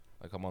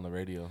like I'm on the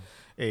radio.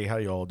 Hey, how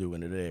y'all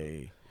doing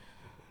today?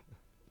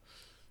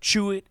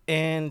 Chew it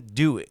and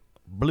do it.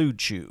 Blue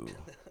Chew.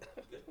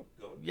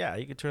 Yeah,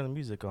 you can turn the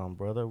music on,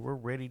 brother. We're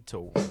ready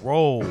to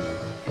roll.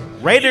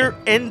 Raider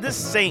and the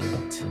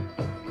Saint.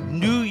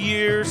 New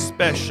Year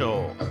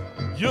special.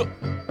 Yup.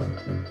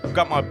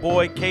 Got my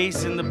boy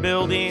Case in the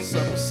building.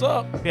 What's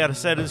up? We had to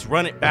set this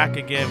run it back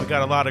again. We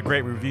got a lot of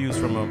great reviews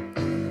from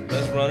him.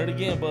 Let's run it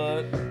again,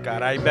 bud.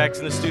 Got Ibex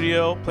in the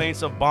studio playing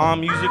some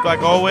bomb music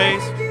like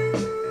always.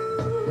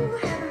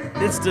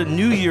 It's the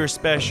New Year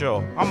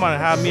special. I'm gonna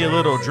have me a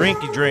little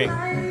drinky drink.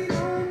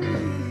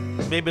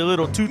 Maybe a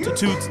little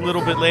toot-to-toots a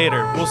little bit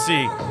later. We'll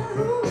see.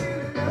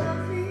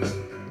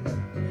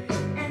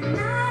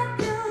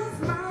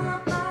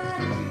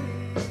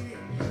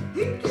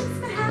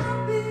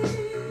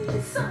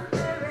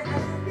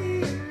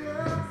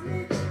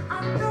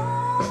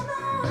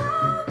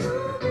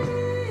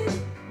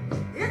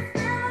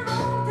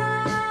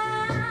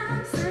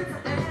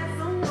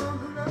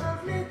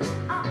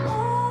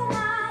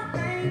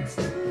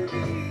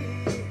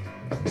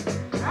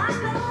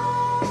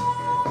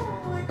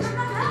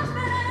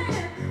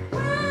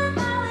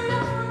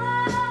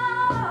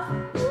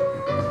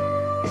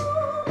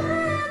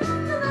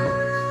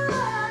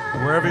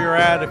 Wherever you're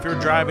at, if you're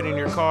driving in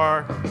your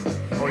car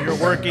or you're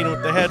working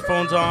with the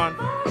headphones on,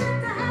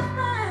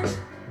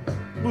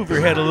 move your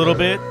head a little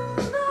bit.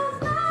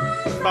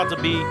 It's about to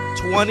be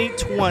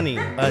 2020,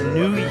 a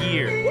new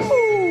year.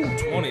 Woo!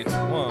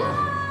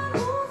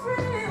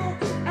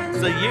 2021.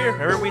 It's a year.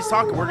 Everybody's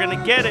talking. We're going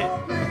to get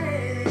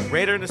it.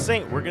 Raider and the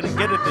Saint, we're going to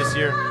get it this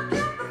year.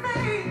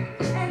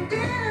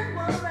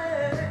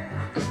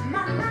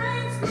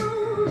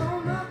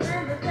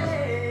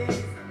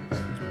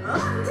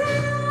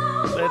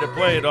 Let it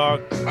play,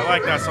 dog. I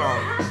like that song.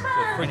 It's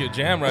a freaking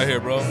jam right here,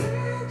 bro.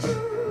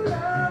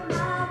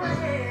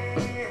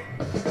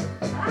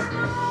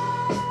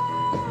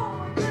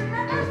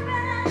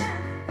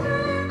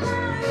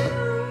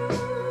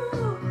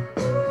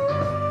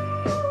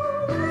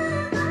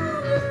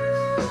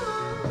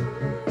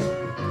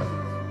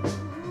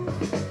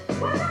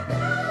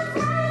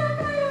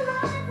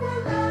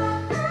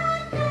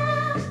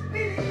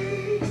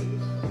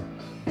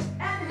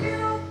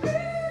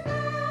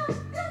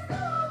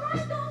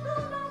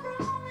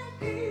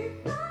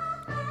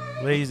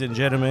 Ladies and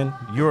gentlemen,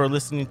 you are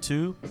listening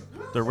to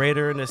The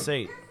Raider and the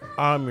Saint.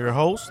 I'm your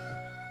host,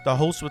 the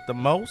host with the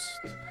most,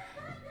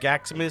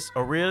 Gaximus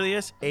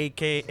Aurelius,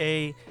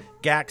 a.k.a.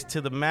 Gax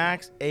to the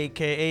Max,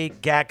 a.k.a.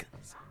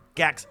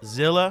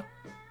 Gaxzilla.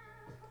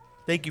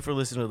 Thank you for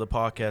listening to the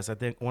podcast. I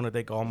want to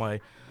thank all my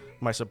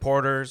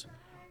supporters,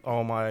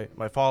 all my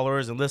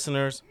followers and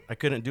listeners. I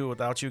couldn't do it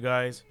without you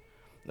guys.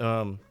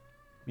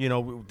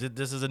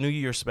 This is a New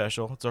Year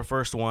special. It's our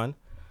first one.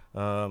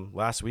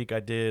 Last week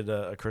I did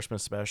a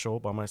Christmas special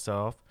by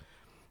myself,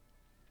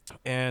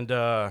 and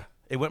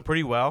it went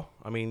pretty well.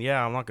 I mean,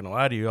 yeah, I'm not gonna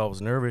lie to you, I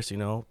was nervous,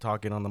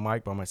 talking on the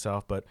mic by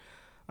myself, but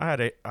I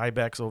had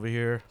Ibex over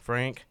here,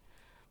 Frank,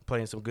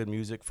 playing some good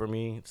music for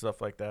me and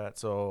stuff like that.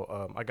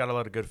 So I got a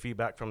lot of good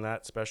feedback from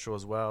that special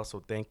as well.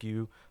 So thank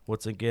you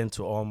once again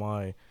to all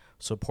my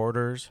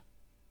supporters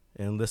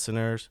and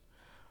listeners.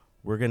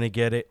 We're gonna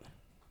get it.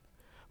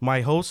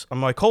 My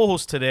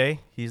co-host today,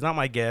 he's not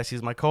my guest,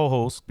 he's my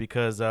co-host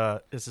because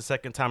it's the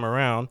second time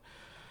around.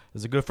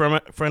 He's a good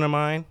friend of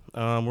mine.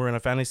 We're in a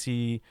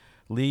fantasy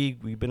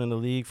league. We've been in the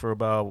league for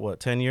about,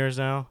 10 years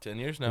now? 10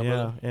 years now, yeah.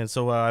 brother. And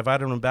so I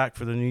invited him back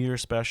for the New Year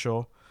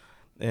special.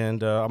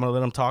 And I'm going to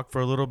let him talk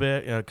for a little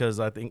bit because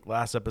I think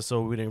last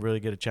episode we didn't really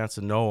get a chance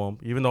to know him.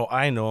 Even though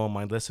I know him,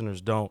 my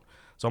listeners don't.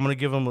 So I'm going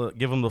to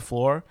give him the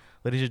floor.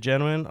 Ladies and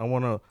gentlemen, I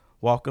want to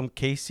welcome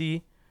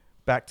Casey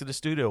back to the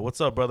studio.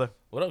 What's up, brother?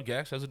 What up,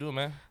 Gax? How's it doing,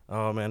 man?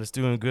 Oh, man, it's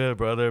doing good,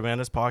 brother. Man,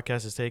 this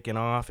podcast is taking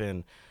off,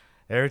 and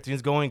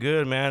everything's going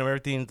good, man.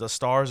 The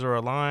stars are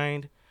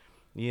aligned.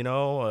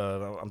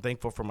 I'm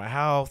thankful for my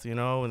health,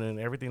 and then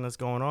everything that's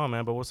going on,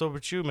 man. But what's up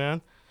with you,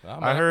 man?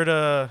 I heard,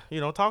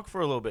 talk for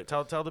a little bit.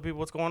 Tell the people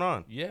what's going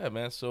on. Yeah,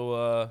 man.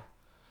 So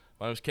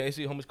my name's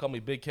Casey. Homies call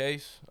me Bigg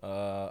Case.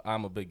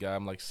 I'm a big guy.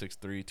 I'm like 6'3",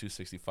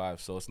 265.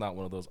 So it's not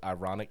one of those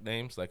ironic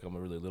names, like I'm a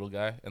really little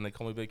guy, and they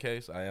call me Bigg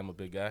Case. I am a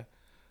big guy.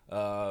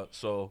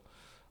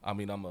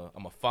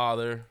 I'm a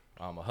father,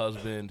 I'm a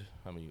husband.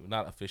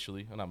 Not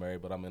officially, I'm not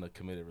married, but I'm in a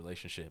committed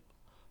relationship.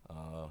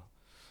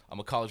 I'm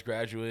a college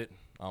graduate.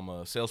 I'm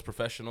a sales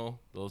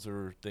professional. Those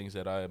are things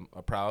that I'm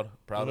proud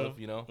of,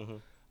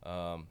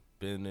 Mm-hmm.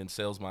 Been in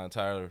sales my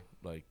entire,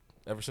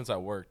 ever since I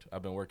worked,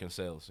 I've been working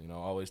sales,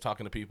 always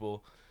talking to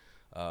people.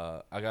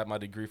 I got my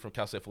degree from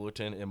Cal State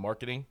Fullerton in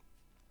marketing.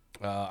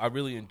 I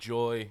really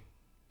enjoy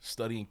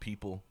studying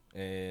people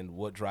and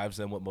what drives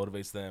them, what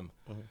motivates them.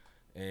 Mm-hmm.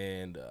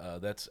 And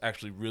that's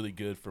actually really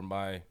good for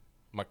my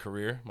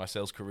career, my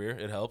sales career.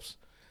 It helps.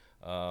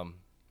 I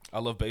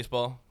love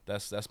baseball.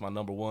 That's my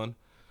number one.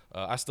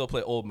 I still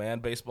play old man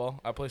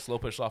baseball. I play slow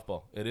pitch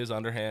softball. It is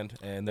underhand,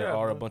 and there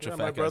are a bunch of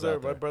fat guys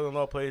out there. My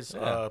brother-in-law plays.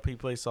 He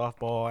plays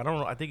softball. I don't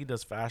know. I think he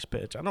does fast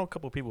pitch. I know a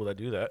couple of people that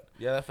do that.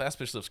 Yeah, that fast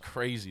pitch stuff's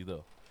crazy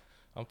though.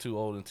 I'm too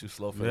old and too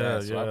slow for Yeah,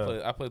 that. So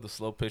yeah. I play the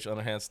slow pitch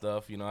underhand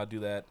stuff. You know, I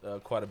do that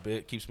quite a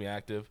bit. Keeps me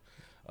active.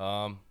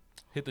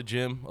 Hit the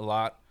gym a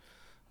lot.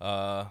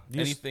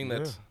 Anything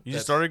that's You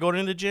just started going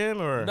to the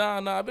gym, or?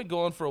 Nah. I've been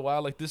going for a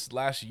while. Like this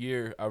last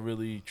year, I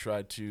really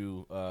tried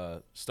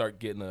to start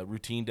getting a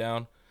routine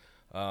down.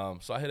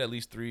 So I hit at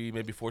least 3,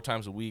 maybe 4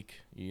 times a week.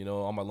 You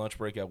know, on my lunch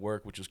break at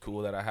work, which is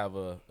cool that I have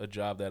a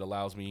job that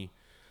allows me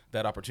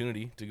that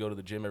opportunity to go to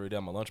the gym every day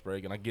on my lunch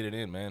break, and I get it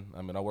in, man.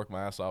 I mean, I work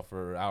my ass off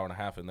for an hour and a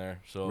half in there.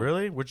 So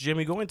Really? Which gym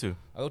you going to?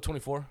 I go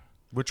 24.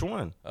 Which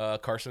one?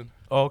 Carson.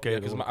 Oh, okay. Yeah,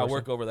 because I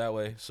work over that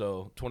way.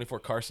 So 24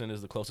 Carson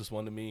is the closest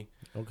one to me.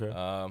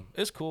 Okay.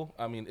 It's cool.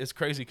 I mean, it's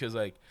crazy because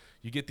like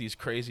you get these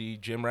crazy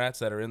gym rats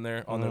that are in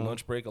there on their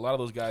lunch break. A lot of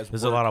those guys.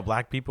 There's a lot of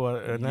black people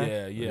in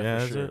there. Yeah,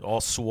 for sure.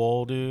 All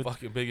swole, dude.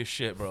 Fucking big as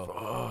shit,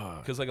 bro.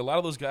 Because like a lot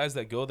of those guys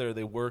that go there,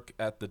 they work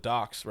at the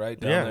docks right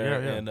down Yeah,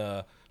 there, yeah.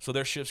 and so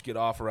their shifts get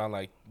off around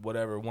like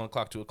whatever 1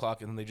 o'clock, 2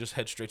 o'clock, and then they just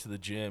head straight to the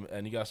gym.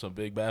 And you got some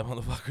big bad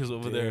motherfuckers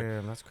over there.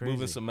 Damn, that's crazy.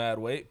 Moving some mad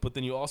weight. But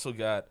then you also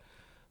got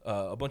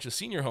a bunch of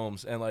senior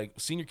homes and like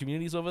senior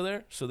communities over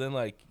there. So then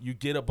like you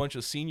get a bunch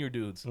of senior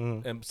dudes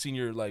and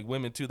senior like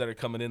women too that are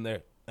coming in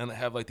there, and they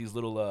have like these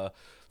little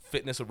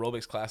fitness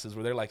aerobics classes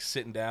where they're like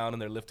sitting down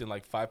and they're lifting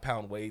like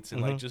 5-pound weights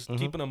and like just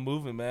keeping them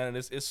moving, man. And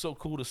it's so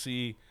cool to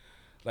see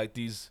like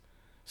these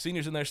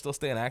seniors in there still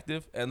staying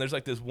active. And there's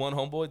like this one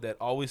homeboy that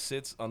always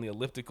sits on the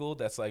elliptical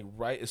that's like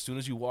right as soon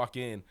as you walk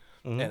in.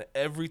 And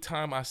every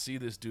time I see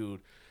this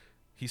dude,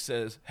 he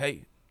says,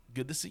 "Hey,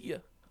 good to see you.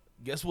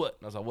 Guess what?"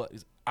 And I was like, "What?"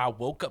 He's, "I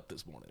woke up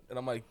this morning." And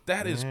I'm like,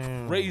 that is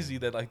crazy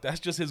that like that's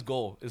just his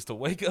goal, is to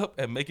wake up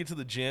and make it to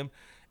the gym.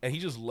 And he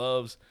just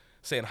loves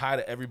saying hi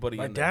to everybody.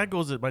 My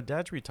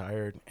dad's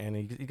retired, and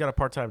he got a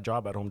part-time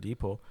job at Home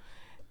Depot,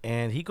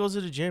 and he goes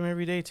to the gym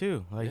every day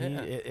too. Like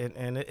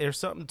there's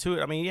something to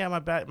it. I mean, yeah, my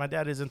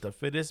dad isn't the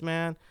fittest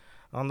man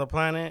on the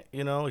planet.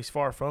 You know, he's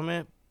far from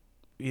it.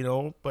 You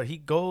know, but he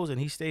goes and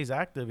he stays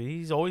active.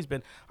 He's always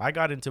been. I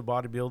got into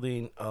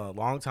bodybuilding a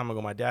long time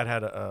ago. My dad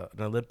had an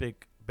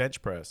Olympic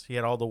bench press. He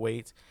had all the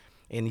weights,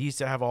 and he used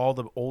to have all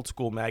the old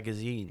school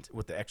magazines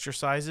with the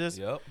exercises.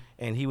 Yep.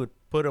 And he would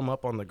put them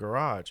up on the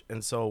garage.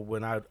 And so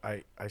when I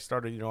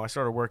started, I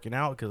started working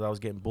out because I was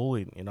getting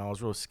bullied. You know, I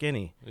was real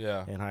skinny.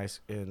 Yeah.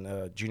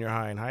 In junior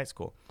high and high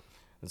school,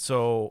 and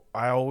so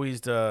I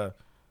always I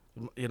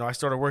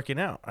started working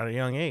out at a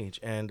young age,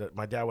 and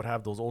my dad would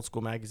have those old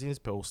school magazines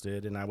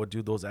posted, and I would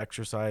do those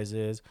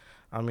exercises.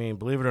 I mean,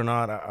 believe it or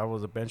not, I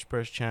was a bench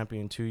press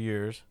champion 2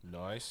 years.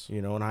 Nice.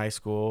 You know, in high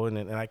school,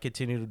 and I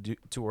continued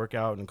to work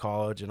out in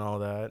college and all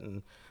that.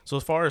 And so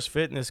as far as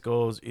fitness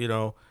goes, you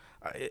know,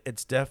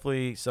 it's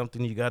definitely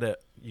something you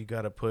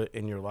gotta put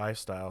in your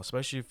lifestyle,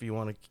 especially if you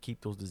want to keep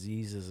those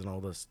diseases and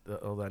all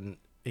that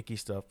icky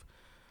stuff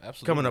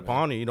coming up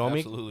on you, you know what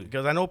I mean?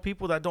 Because I know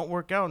people that don't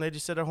work out and they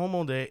just sit at home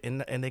all day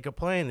and they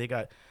complain.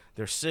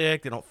 They're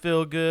sick, they don't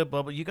feel good,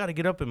 but you got to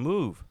get up and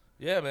move.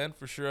 Yeah, man,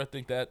 for sure. I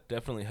think that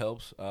definitely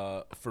helps.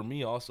 For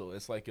me also,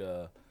 it's like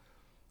a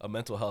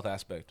mental health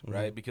aspect,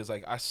 right? Because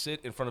like I sit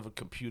in front of a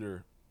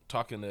computer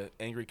talking to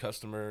angry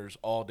customers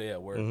all day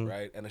at work,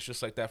 right? And it's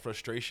just like that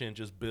frustration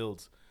just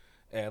builds.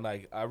 And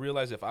like I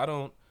realize if I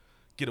don't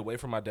get away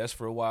from my desk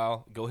for a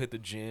while, go hit the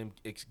gym,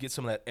 get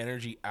some of that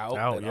energy out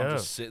I'm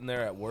just sitting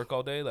there at work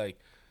all day. Like,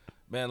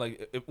 man,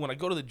 like when I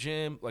go to the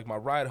gym, like my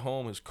ride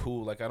home is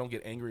cool. Like I don't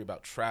get angry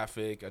about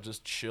traffic. I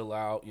just chill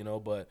out, you know.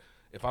 But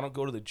if I don't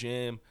go to the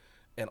gym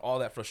and all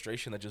that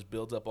frustration that just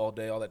builds up all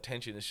day, all that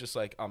tension, it's just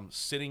like I'm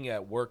sitting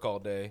at work all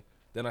day.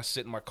 Then I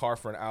sit in my car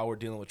for an hour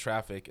dealing with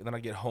traffic. And then I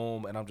get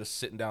home and I'm just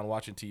sitting down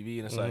watching TV.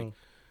 And it's like,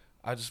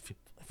 I just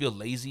feel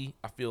lazy.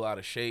 I feel out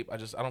of shape. I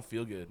don't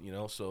feel good, you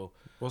know. So,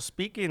 well,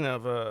 speaking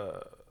of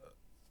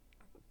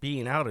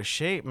being out of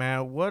shape,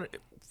 man, what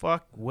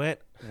fuck went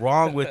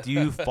wrong with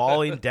you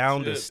falling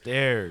down the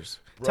stairs?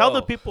 Bro. Tell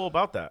the people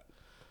about that.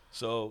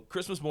 So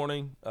Christmas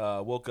morning,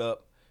 woke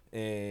up,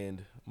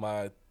 and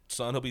my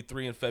son, he'll be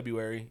 3 in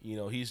February. You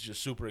know, he's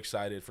just super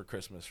excited for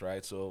Christmas,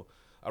 right? So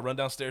I run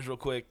downstairs real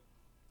quick,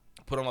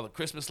 put on all the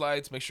Christmas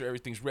lights, make sure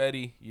everything's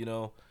ready, you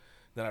know.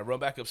 Then I run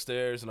back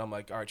upstairs, and I'm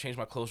like, all right, change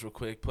my clothes real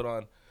quick, put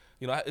on,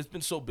 you know, it's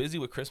been so busy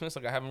with Christmas,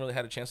 like I haven't really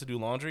had a chance to do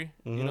laundry,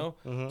 you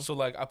know? So,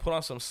 like, I put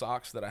on some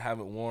socks that I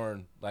haven't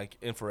worn, like,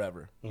 in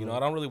forever. You know, I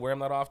don't really wear them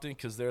that often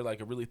because they're,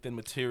 like, a really thin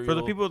material. For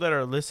the people that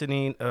are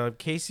listening,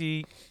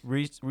 Casey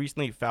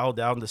recently fell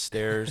down the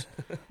stairs,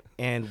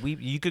 and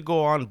you could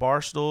go on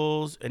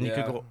Barstools, and you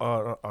could go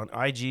on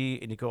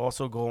IG, and you could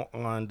also go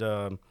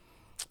on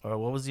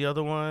what was the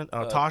other one?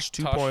 Tosh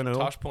 2.0.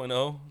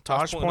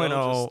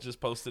 Tosh.0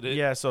 just posted it.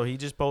 Yeah, so he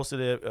just posted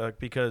it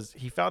because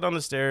he fell down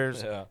the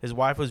stairs. Yeah. His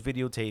wife was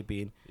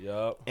videotaping.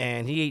 Yep.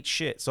 And he ate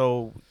shit.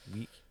 So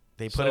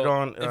they put it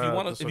on.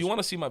 If you want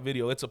to see my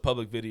video, it's a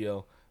public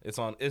video. It's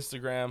on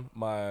Instagram.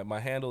 My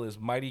handle is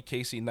Mighty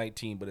Casey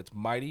 19, but it's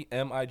Mighty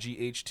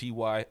MIGHTY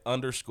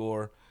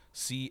 _CASEY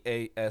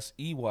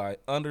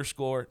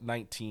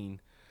 _19.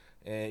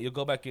 And you'll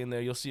go back in there.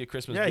 You'll see a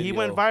Christmas video. Yeah, he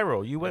went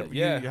viral. You went.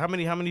 How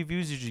many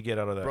views did you get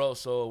out of that? Bro,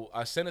 so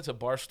I sent it to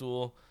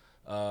Barstool.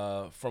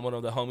 from one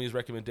of the homies'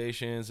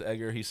 recommendations.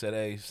 Edgar, he said,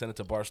 "Hey, send it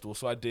to Barstool."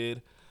 So I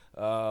did,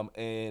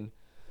 and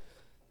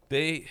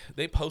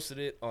they posted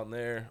it on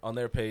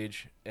their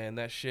page, and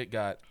that shit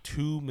got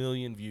 2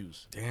 million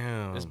views.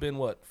 Damn. It's been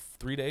what,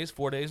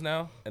 4 days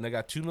now, and they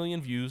got 2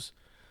 million views.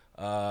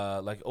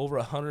 Like over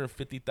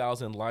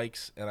 150,000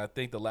 likes, and I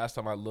think the last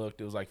time I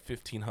looked, it was like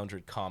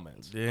 1,500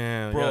 comments.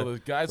 Damn, bro, yeah. those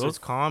guys Those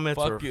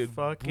comments are fucking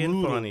fucking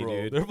brutal, funny, bro.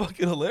 dude. They're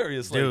fucking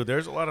hilarious, Dude. like,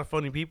 There's a lot of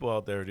funny people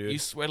out there, dude. you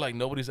swear like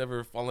nobody's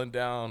ever fallen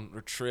down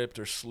or tripped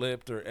or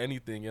slipped or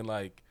anything, and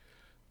like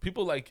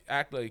people like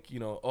act like, you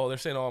know, oh, they're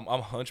saying, oh,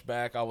 I'm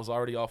hunchback, I was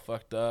already all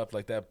fucked up,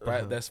 like that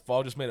that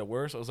fall just made it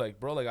worse. I was like,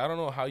 bro, like I don't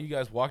know how you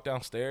guys walk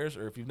downstairs,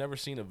 or if you've never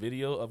seen a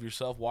video of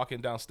yourself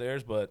walking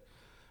downstairs, but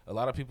a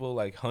lot of people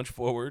like hunch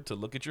forward to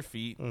look at your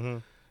feet.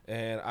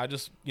 And I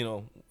just, you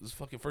know, it was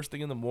fucking first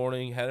thing in the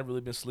morning, hadn't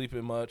really been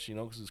sleeping much, you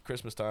know, because it's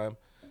Christmas time,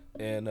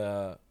 and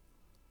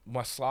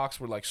my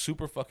socks were like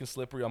super fucking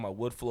slippery on my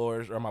wood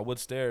floors or my wood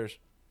stairs,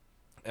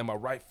 and my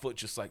right foot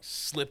just like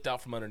slipped out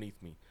from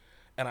underneath me,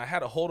 and I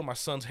had a hold of my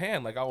son's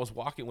hand like I was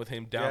walking with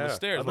him down the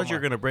stairs. I thought you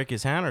were gonna break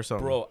his hand or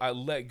something. Bro, I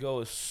let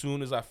go as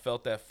soon as I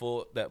felt that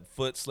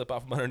foot slip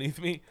out from underneath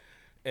me,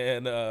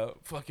 and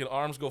fucking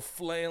arms go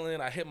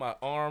flailing. I hit my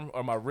arm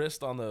or my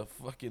wrist on the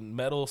fucking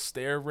metal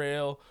stair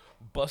rail,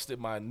 busted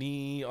my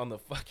knee on the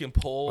fucking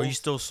pole. Are you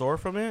still sore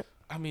from it?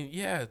 I mean,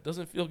 yeah, it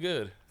doesn't feel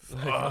good.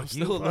 Like, I'm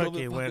still a little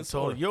bit went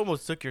sore. You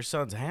almost took your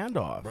son's hand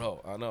off.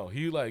 Bro, I know.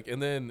 He like,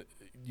 and then,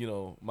 you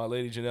know, my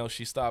lady Janelle,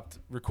 she stopped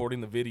recording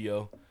the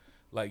video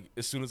like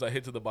as soon as I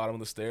hit to the bottom of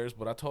the stairs.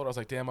 But I told her, I was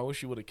like, damn, I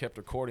wish you would have kept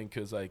recording,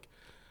 because like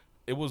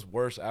it was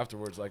worse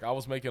afterwards. Like I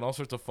was making all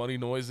sorts of funny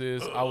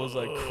noises. I was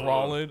like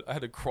crawling. I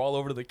had to crawl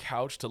over to the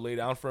couch to lay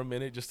down for a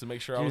minute just to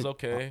make sure I was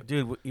okay.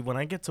 Dude, when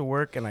I get to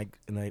work and I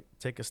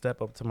take a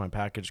step up to my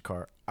package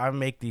car, I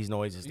make these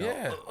noises now.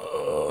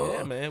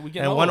 Yeah, man. We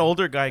get And one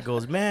older guy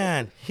goes,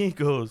 man, he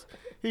goes,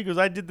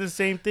 I did the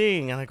same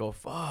thing. And I go,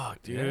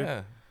 fuck, dude.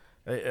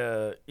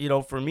 Yeah. You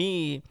know, for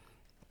me,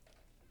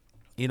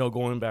 you know,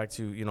 going back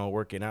to, you know,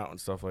 working out and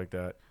stuff like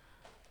that,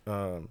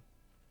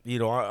 you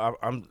know,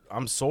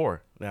 I'm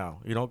sore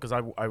now, you know, because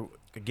I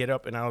get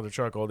up and out of the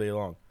truck all day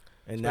long,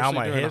 and especially now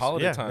my during hips,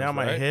 holiday times, now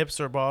my right? hips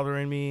are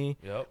bothering me.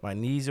 Yep. My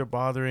knees are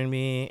bothering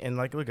me, and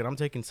like, look, I'm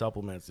taking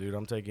supplements, dude.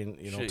 I'm taking,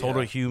 you know, Shit,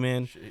 Total yeah.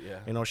 Human. Shit, yeah.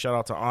 You know, shout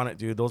out to On It,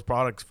 dude. Those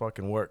products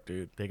fucking work,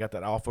 dude. They got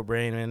that Alpha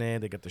Brain in it.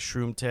 They got the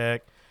Shroom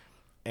Tech.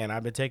 And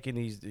I've been taking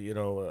these, you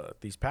know,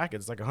 these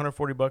packets. It's like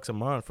 $140 a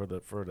month for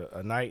the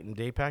a night and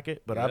day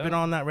packet. But I've been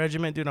on that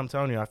regimen, dude. I'm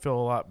telling you, I feel a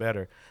lot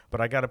better.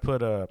 But I got to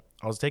put I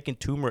was taking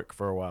turmeric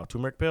for a while,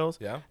 turmeric pills.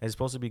 Yeah. And it's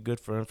supposed to be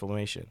good for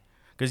inflammation.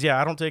 Because, yeah,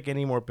 I don't take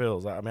any more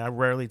pills. I mean, I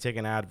rarely take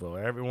an Advil.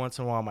 Every once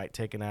in a while, I might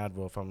take an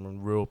Advil if I'm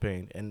in real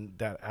pain, and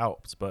that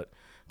helps. But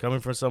coming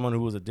from someone who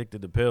was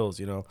addicted to pills,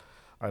 you know,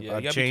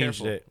 I've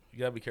changed it. You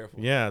got to be careful.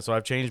 Yeah, so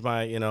I've changed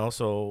my, you know,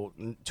 so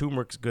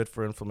turmeric's good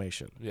for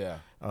inflammation. Yeah.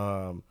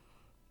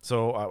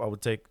 So I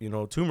would take, you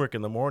know, turmeric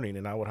in the morning,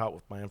 and I would help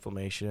with my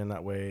inflammation.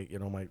 That way, you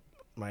know,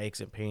 my aches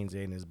and pains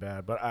ain't as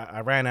bad. But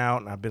I ran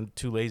out, and I've been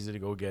too lazy to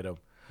go get them.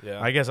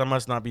 Yeah. I guess I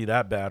must not be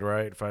that bad,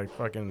 right? If I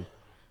fucking,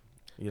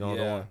 you know,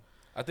 don't want.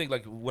 I think,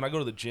 like, when I go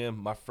to the gym,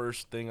 my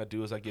first thing I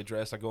do is I get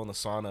dressed, I go in the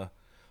sauna,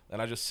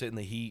 and I just sit in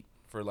the heat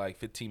for, like,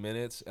 15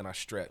 minutes, and I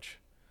stretch,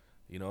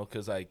 you know,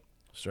 because, like,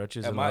 Stretch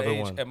is at another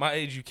one. At my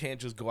age, you can't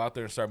just go out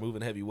there and start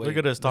moving heavy weight. Look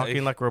at us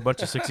talking like we're a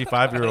bunch of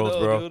 65-year-olds,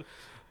 bro. Dude.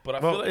 But I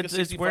feel like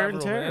it's wear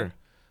and tear. Man.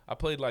 I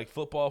played, like,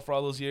 football for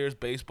all those years,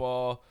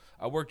 baseball.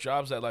 I worked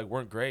jobs that, like,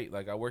 weren't great.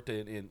 Like, I worked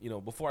in you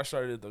know, before I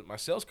started my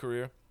sales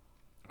career,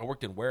 I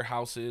worked in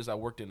warehouses. I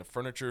worked in a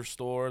furniture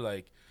store,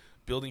 like,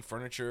 building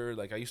furniture.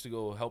 Like, I used to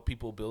go help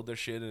people build their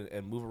shit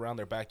and move around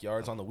their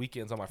backyards on the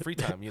weekends on my free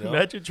time, you know?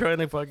 Imagine trying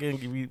to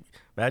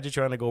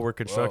go work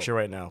construction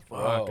right now.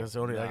 Fuck,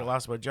 Bro, I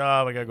lost my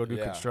job. I got to go do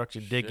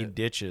construction, digging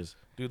ditches.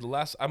 Dude,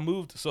 I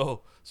moved,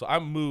 so I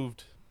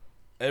moved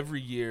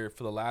every year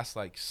for the last,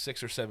 like,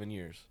 6 or 7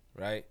 years,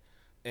 right?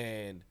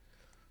 And,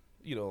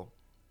 you know,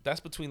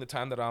 that's between the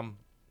time that I'm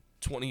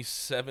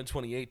 27,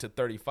 28 to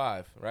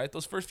 35, right?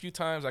 Those first few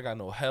times, I got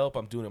no help.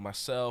 I'm doing it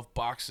myself,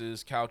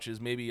 boxes, couches,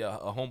 maybe a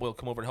homeboy will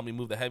come over and help me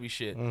move the heavy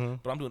shit.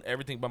 But I'm doing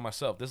everything by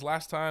myself. The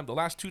last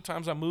 2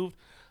 times I moved,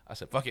 I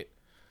said, fuck it.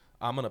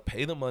 I'm going to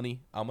pay the money.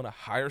 I'm going to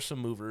hire some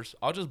movers.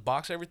 I'll just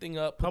box everything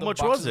up. Put How the much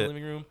boxes was in it? the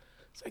living room.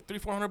 It's like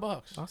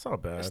 $300-400. That's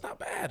not bad. It's not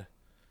bad.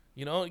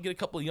 You know, you get a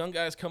couple of young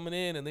guys coming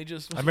in, and they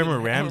just. I remember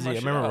hammer my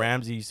shit out.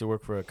 Ramsey used to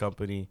work for a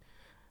company,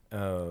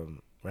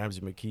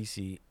 Ramsey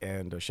McKesey,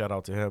 and shout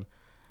out to him.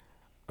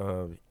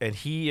 And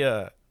he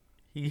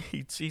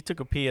took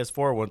a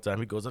PS4 one time.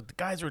 He goes,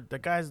 the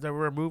guys that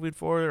we're moving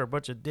for are a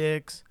bunch of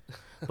dicks.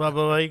 Blah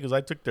blah blah. He goes,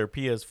 I took their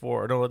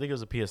PS4. No, I think it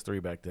was a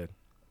PS3 back then.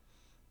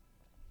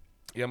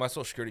 Yeah, my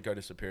social security card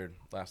disappeared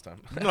last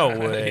time. No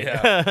way.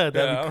 Yeah. That'd be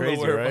crazy, I don't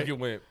know where right? it fucking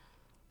went.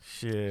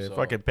 Shit, So-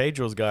 fucking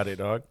Pedro's got it,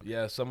 dog.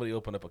 Yeah, somebody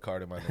opened up a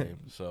card in my name.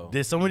 So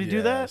Did somebody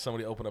do that?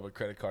 Somebody opened up a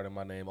credit card in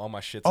my name. All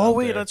my shit's Oh out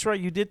wait, there. that's right.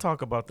 You did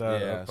talk about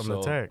that Yeah, on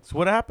the so- text.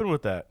 What happened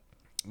with that?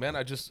 Man,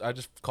 I just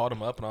called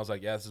him up and I was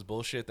like, yeah, this is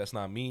bullshit. That's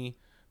not me.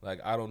 Like,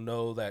 I don't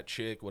know that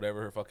chick,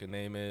 whatever her fucking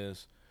name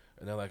is.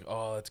 And they're like,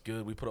 oh, that's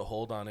good. We put a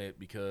hold on it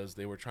because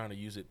they were trying to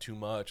use it too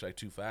much, like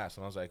too fast.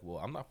 And I was like, well,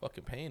 I'm not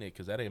fucking paying it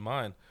because that ain't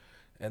mine.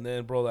 And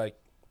then, bro, like,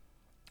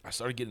 I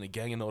started getting a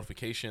gang of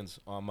notifications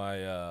on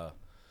my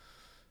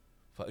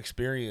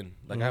Experian.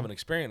 Like, I have an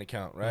Experian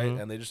account, right?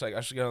 And they just like,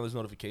 I should get all these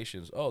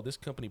notifications. Oh, this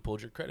company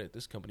pulled your credit.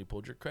 This company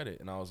pulled your credit.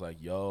 And I was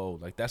like, yo,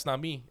 like, that's not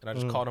me. And I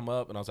just called them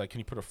up and I was like, can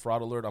you put a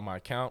fraud alert on my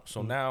account?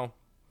 So now,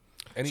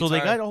 anytime, so they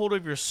got a hold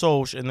of your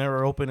social and they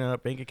were opening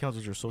up bank accounts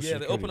with your social. Yeah,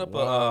 they open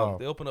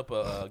up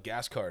a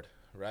gas card,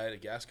 right? A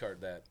gas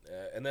card that,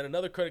 and then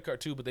another credit card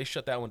too. But they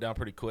shut that one down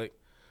pretty quick.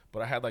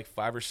 But I had like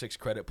 5 or 6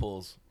 credit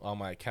pulls on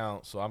my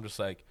account, so I'm just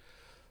like,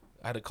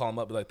 I had to call them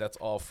up, be like, that's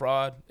all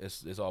fraud.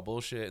 It's all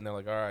bullshit. And they're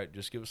like, all right,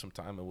 just give us some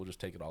time and we'll just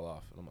take it all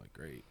off. And I'm like,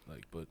 great.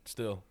 Like, but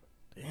still.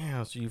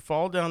 Damn, so you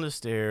fall down the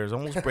stairs,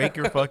 almost break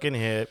your fucking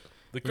hip.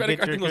 The credit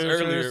card thing was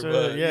earlier,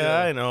 but yeah,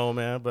 I know,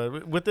 man.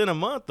 But within a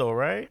month, though,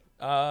 right?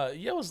 Yeah,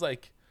 it was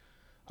like,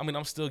 I mean,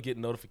 I'm still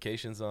getting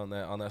notifications on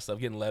that stuff,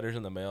 getting letters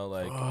in the mail.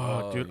 Like,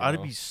 oh dude,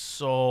 I'd be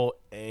so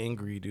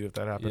angry, dude, if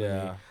that happened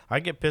to me. I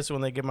get pissed when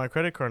they get my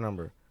credit card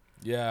number.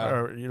 Yeah.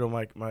 Or, you know,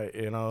 my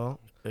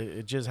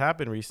it just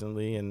happened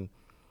recently, and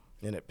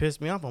it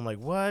pissed me off. I'm like,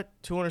 what?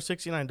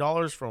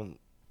 $269 from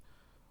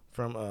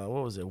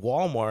what was it,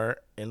 Walmart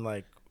in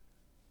like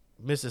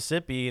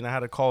Mississippi, and I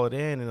had to call it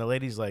in, and the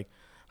lady's like,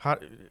 "How?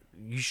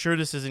 You sure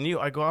this isn't you?"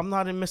 I go, "I'm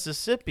not in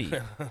Mississippi."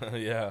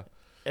 Yeah.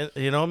 And,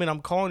 you know what I mean?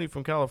 I'm calling you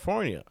from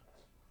California.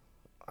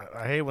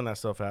 I hate when that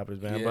stuff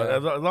happens, man. Yeah.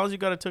 But as long as you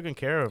got it taken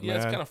care of, yeah,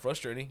 man. it's kind of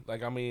frustrating.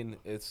 Like, I mean,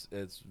 it's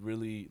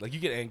really, like, you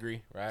get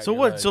angry, right? So You're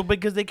what? like, So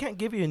because they can't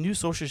give you a new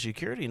social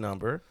security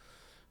number.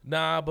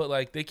 Nah, but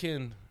like they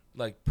can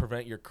like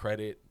prevent your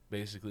credit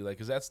basically, like,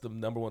 because that's the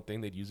number one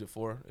thing they'd use it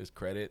for is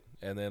credit.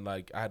 And then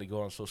like I had to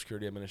go on Social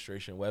Security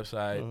Administration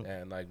website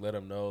and like let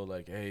them know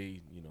like,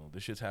 hey, you know,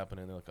 this shit's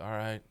happening. They're like, all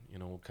right, you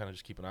know, we'll kind of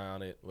just keep an eye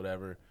on it,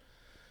 whatever.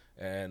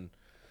 And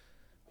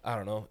I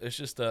don't know, it's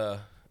just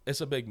it's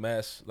a big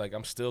mess. Like,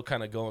 I'm still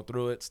kind of going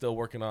through it, still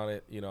working on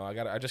it. You know,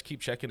 I just keep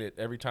checking it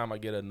every time I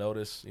get a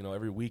notice. You know,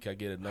 every week I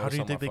get a notice. How do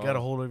you on think my they phone. got a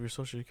hold of your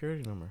social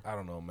security number? I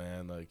don't know,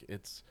 man. Like,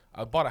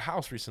 I bought a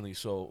house recently,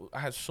 so I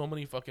had so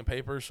many fucking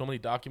papers, so many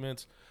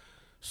documents,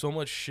 so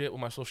much shit with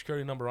my social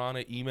security number on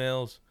it,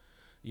 emails,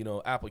 you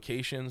know,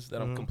 applications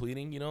that I'm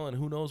completing, you know, and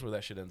who knows where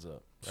that shit ends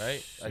up,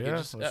 right? Like,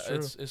 Yeah,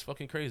 it's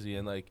fucking crazy.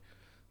 And like,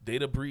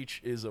 data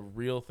breach is a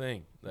real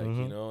thing, like,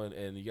 you know,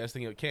 and you guys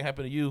think it can't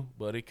happen to you,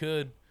 but it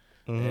could.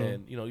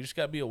 And you know, you just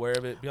gotta be aware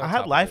of it. Be on I had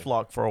top of it.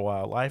 LifeLock for a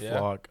while.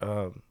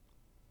 LifeLock,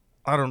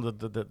 I don't know,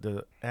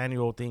 the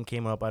annual thing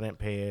came up. I didn't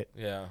pay it.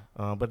 Yeah.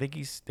 But they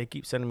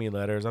keep sending me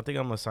letters. I think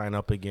I'm gonna sign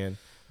up again.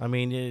 I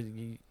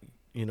mean,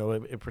 you know,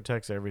 it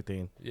protects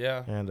everything.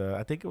 Yeah. And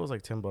I think it was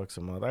like $10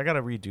 a month. I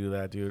gotta redo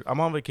that, dude.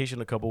 I'm on vacation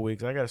in a couple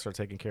weeks. I gotta start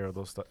taking care of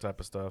those type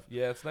of stuff.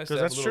 Yeah, it's nice to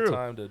have that's a little true.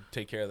 time to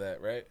take care of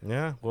that, right?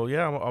 Yeah. Well,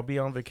 yeah, I'll be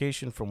on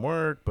vacation from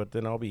work, but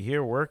then I'll be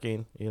here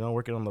working. You know,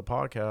 working on the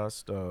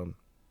podcast.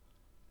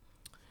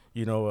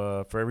 You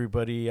know, for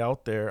everybody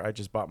out there, I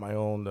just bought my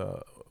own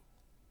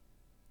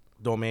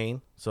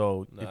domain.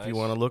 So if you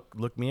want to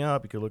look me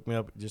up, you can look me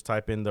up. Just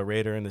type in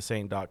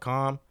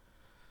theraiderandthesaint.com.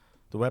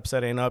 The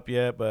website ain't up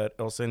yet, but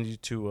I'll send you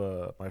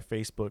to my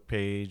Facebook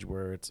page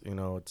where it's, you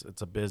know,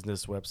 it's a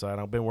business website.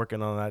 I've been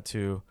working on that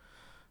too.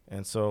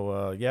 And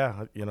so,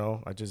 yeah, you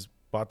know, I just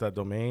bought that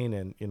domain,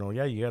 and, you know,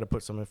 yeah, you got to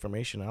put some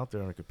information out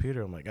there on a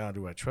computer. I'm like,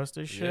 do I trust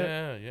this shit?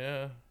 Yeah,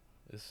 yeah.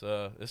 It's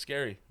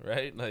scary,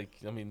 right? Like,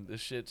 I mean,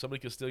 this shit, somebody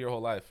could steal your whole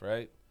life,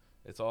 right?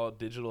 It's all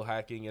digital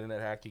hacking,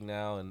 internet hacking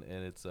now, and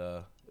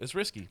it's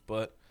risky,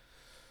 but,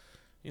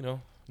 you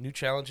know, new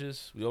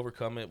challenges, we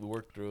overcome it, we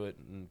work through it,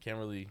 and can't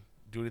really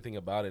do anything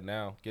about it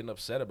now. Getting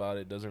upset about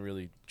it doesn't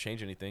really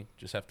change anything.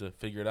 Just have to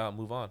figure it out and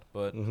move on.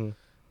 But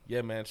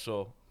yeah, man,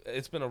 so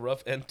it's been a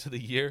rough end to the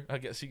year, I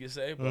guess you could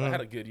say, but I had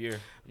a good year,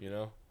 you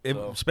know.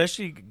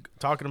 Especially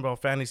talking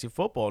about fantasy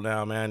football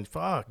now, man.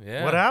 Fuck.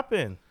 Yeah. What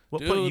happened? What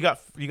Dude. play,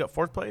 you got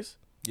fourth place?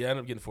 Yeah, I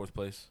ended up getting fourth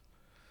place.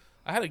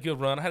 I had a good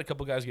run. I had a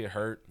couple guys get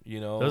hurt, you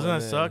know. Doesn't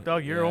that suck,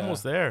 dog? You're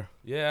almost there.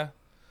 Yeah.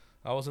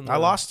 I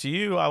lost to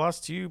you. I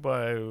lost to you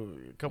by a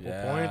couple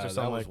points or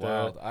something like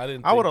wild.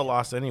 that. I would have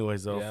lost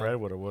anyways, though. Yeah. Fred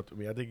would have whooped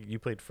me. I think you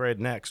played Fred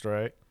next,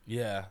 right?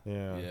 Yeah.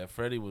 Yeah.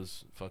 Freddie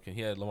was fucking.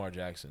 He had Lamar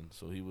Jackson,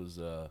 so he was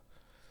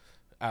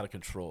out of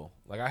control.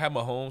 Like, I had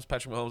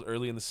Patrick Mahomes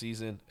early in the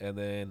season, and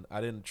then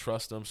I didn't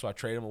trust him, so I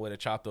traded him away to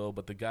Chato.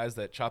 But the guys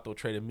that Chato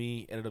traded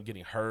me ended up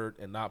getting hurt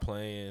and not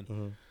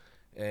playing.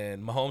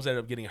 And Mahomes ended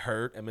up getting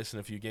hurt and missing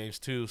a few games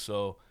too.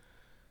 So,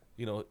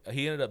 you know,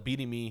 he ended up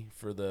beating me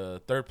for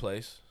the third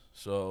place.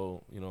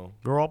 So, you know,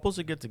 we're all supposed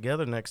to get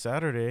together next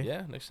Saturday.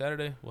 Yeah, next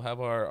Saturday we'll have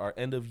our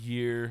end of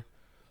year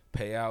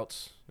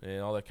payouts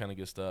and all that kind of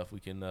good stuff. We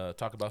can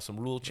talk about some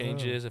rule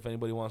changes. If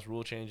anybody wants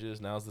rule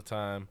changes, now's the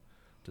time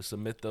to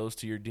submit those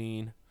to your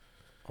dean.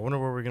 I wonder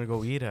where we're gonna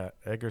go eat at.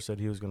 Edgar said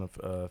he was gonna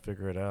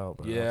figure it out.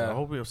 But I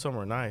hope we have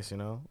somewhere nice.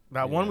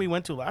 That one we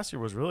went to last year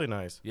was really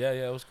nice. Yeah,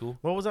 it was cool.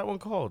 What was that one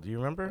called? Do you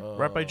remember?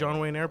 Right by John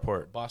Wayne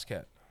Airport. Boss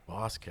Cat.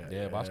 Boss Cat.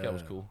 Yeah, Boss Cat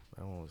was cool.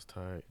 That one was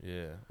tight.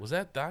 Yeah. Was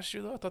that last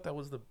year though? I thought that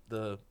was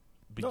the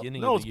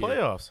beginning. No, of the it's year.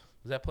 playoffs.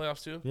 Was that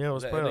playoffs too? Yeah, it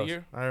was that playoffs. The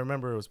year? I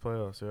remember it was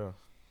playoffs. Yeah.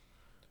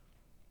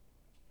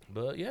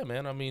 But yeah,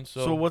 man. I mean,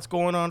 So what's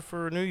going on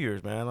for New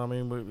Year's, man? I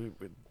mean,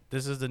 we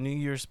this is the New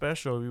Year's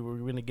special. We're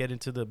going to get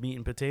into the meat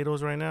and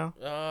potatoes right now.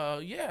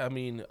 Yeah. I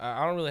mean,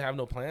 I don't really have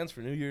no plans for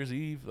New Year's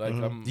Eve. Like,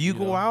 Do you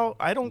go out?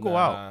 I don't go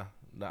out.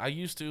 Nah, I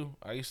used to.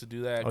 I used to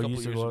do that a couple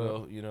years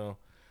ago.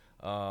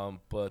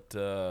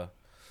 But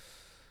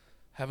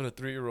having a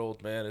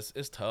 3-year-old, man,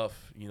 it's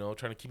tough. Trying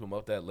to keep him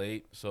up that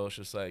late. So it's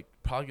just like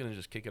probably gonna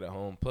just kick it at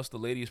home. Plus the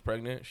lady is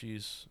pregnant.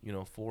 She's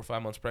 4 or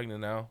 5 months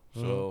pregnant now.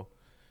 So.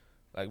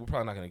 Like, we're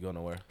probably not going to go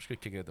nowhere. We're just going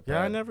to kick it at the pad.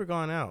 Yeah, I've never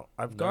gone out.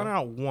 I've gone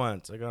out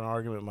once. I got in an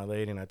argument with my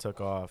lady, and I took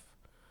off.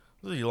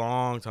 It was a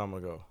long time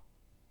ago.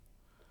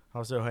 I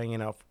was still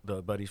hanging out with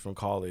the buddies from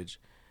college.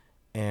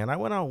 And I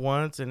went out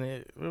once, and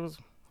it was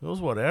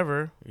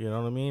whatever. You know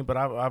what I mean? But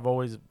I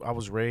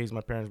was raised, my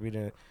parents beat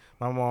it.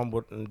 My mom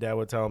and dad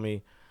would tell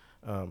me,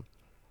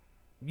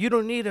 you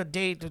don't need a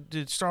date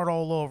to start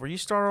all over. You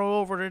start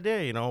all over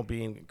today,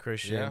 being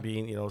Christian,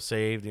 being,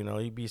 saved,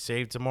 you be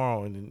saved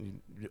tomorrow and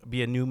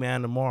be a new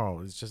man tomorrow.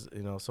 It's just,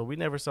 so we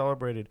never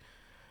celebrated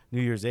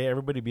New Year's Day.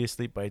 Everybody be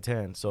asleep by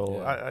 10.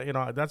 So,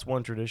 I that's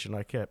one tradition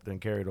I kept and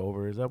carried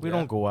over is that we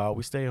don't go out.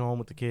 We stay home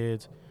with the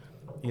kids.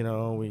 We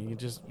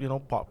just,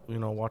 pop,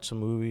 watch some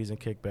movies and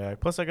kick back.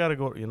 Plus, I got to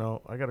go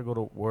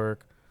to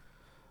work.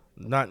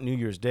 Not New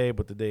Year's Day,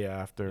 but the day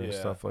after and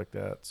stuff like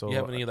that. So you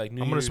have any like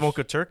New I'm gonna smoke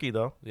a turkey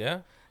though.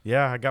 Yeah.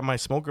 Yeah, I got my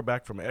smoker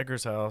back from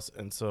Edgar's house,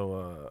 and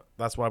so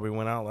that's why we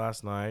went out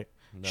last night.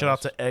 Nice. Shout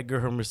out to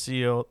Edgar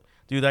Hermosillo.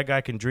 Dude, that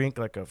guy can drink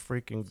like a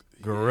freaking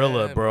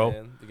gorilla, bro.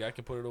 Man. The guy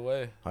can put it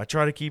away. I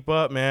try to keep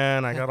up,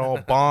 man. I got all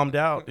bombed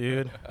out,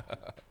 dude.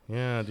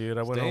 Yeah, dude.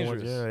 I went home.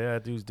 Yeah,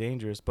 dude's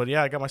dangerous. But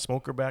yeah, I got my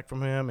smoker back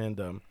from him, and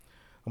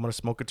I'm gonna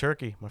smoke a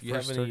turkey. My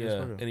first turkey.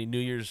 Any New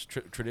Year's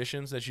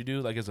traditions that you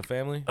do, like as a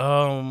family?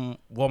 Well,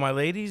 my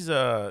lady's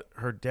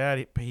her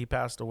dad he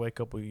passed away a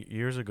couple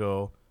years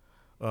ago,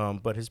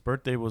 but his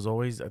birthday was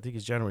always, I think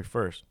it's January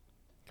 1st,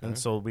 and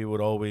so he would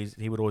always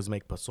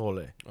make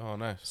pozole. Oh,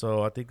 nice.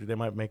 So I think they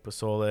might make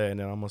pozole, and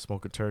then I'm gonna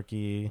smoke a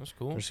turkey. That's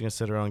cool. We're just gonna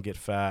sit around and get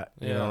fat.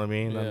 You know what I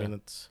mean? Yeah. I mean,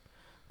 it's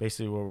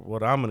basically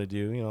what I'm gonna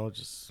do.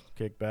 Just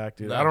kick back,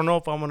 dude. Nice. I don't know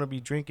if I'm gonna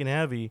be drinking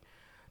heavy.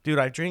 Dude,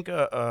 I drink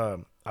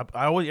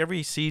I always,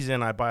 every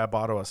season I buy a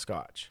bottle of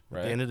scotch. Right.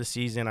 At the end of the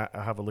season, I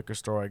have a liquor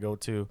store I go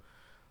to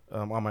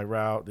on my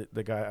route.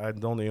 The guy, I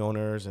know the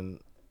owners,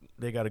 and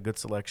they got a good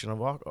selection of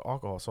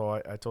alcohol. So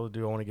I told the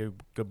dude I want to get a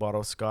good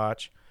bottle of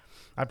scotch.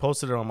 I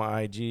posted it on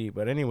my IG.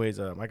 But anyways,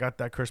 I got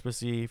that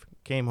Christmas Eve,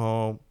 came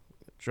home,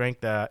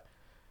 drank that.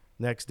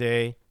 Next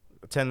day,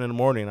 10 in the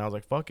morning, I was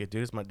like, fuck it,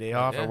 dude. It's my day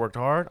off. I worked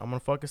hard. I'm going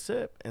to fuck a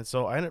sip. And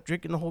so I ended up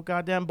drinking the whole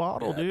goddamn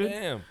bottle, dude.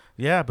 Damn.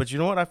 Yeah, but you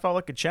know what? I felt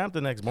like a champ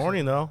the next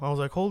morning, though. I was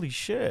like, holy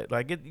shit.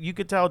 Like, you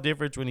could tell a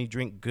difference when you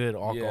drink good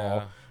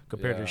alcohol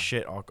compared to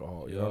shit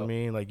alcohol. You know what I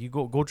mean? Like, you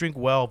go drink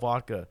well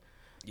vodka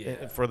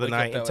for the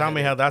night and tell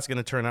me how that's going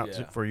to turn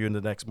out for you in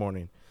the next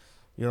morning.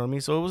 You know what I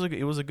mean? So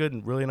it was a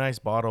good, really nice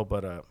bottle,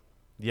 but I'm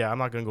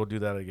not going to go do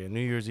that again. New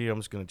Year's Eve, I'm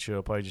just going to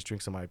chill, probably just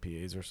drink some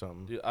IPAs or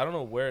something. Dude, I don't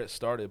know where it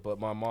started, but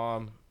my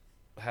mom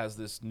has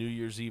this New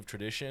Year's Eve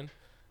tradition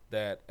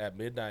that at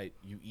midnight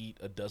you eat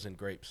a dozen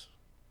grapes.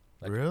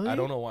 Like, really? I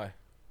don't know why.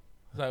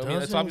 I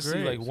mean, it's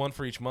obviously like one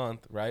for each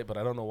month, right? But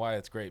I don't know why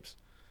it's grapes.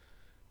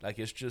 Like,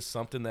 it's just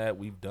something that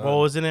we've done.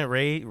 Well, isn't it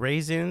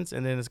raisins?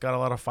 And then it's got a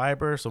lot of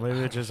fiber, so maybe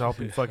it just help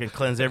you fucking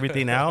cleanse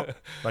everything out.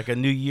 Like a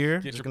new year.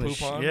 Get your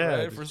poop on,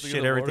 right? First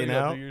shit everything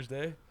out. New Year's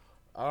Day.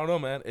 I don't know,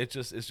 man. It's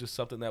just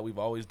something that we've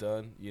always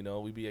done.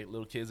 We be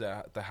little kids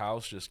at the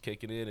house just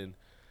kicking it, and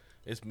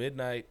it's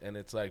midnight, and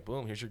it's like,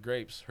 boom, here's your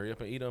grapes. Hurry up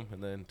and eat them,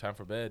 and then time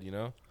for bed,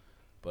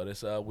 But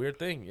it's a weird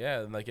thing, yeah.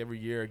 And like every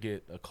year I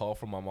get a call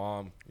from my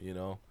mom,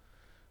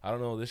 I don't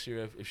know this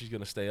year if she's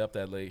going to stay up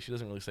that late. She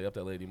doesn't really stay up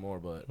that late anymore,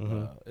 but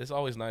it's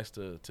always nice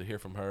to hear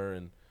from her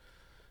and,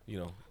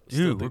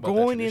 Dude, we're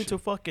going into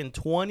fucking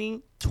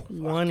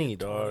 2020,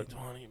 dog.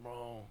 2020,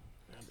 bro.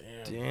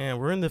 Damn,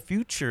 we're in the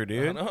future,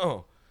 dude. I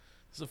know.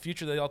 It's the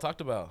future that y'all talked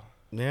about.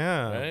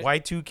 Yeah,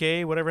 right?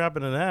 Y2K, whatever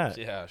happened to that?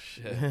 Yeah,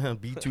 shit.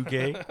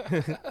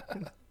 B2K.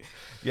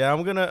 Yeah,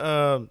 I'm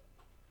gonna.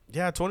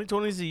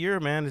 2020 is the year,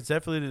 man. It's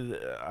definitely.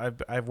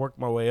 I've worked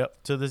my way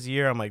up to this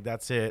year. I'm like,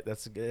 that's it.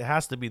 It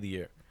has to be the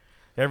year.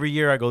 Every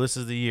year I go, this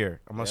is the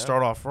year. I'm gonna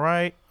start off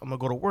right. I'm gonna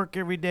go to work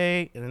every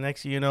day, and the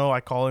next thing you know, I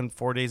call in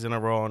 4 days in a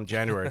row on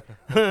January.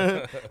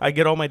 I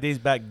get all my days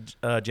back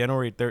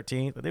January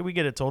 13th. I think we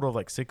get a total of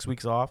like 6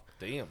 weeks off.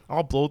 Damn.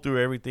 I'll blow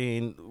through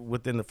everything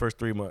within the first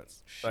 3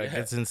 months. Shit. Like,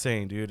 it's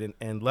insane, dude.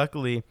 And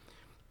luckily,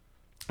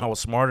 I was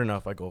smart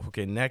enough. I go,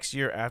 okay, next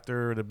year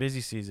after the busy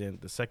season,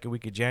 the second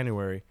week of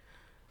January,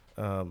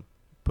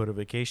 put put a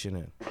vacation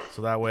in,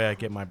 so that way I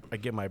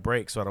get my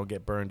break, so I don't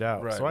get burned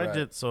out. Right, so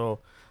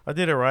I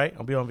did it right.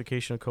 I'll be on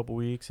vacation a couple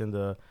weeks, and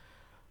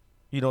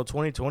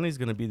 2020 is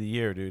gonna be the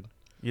year, dude.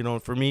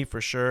 For me,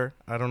 for sure.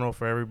 I don't know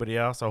for everybody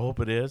else. I hope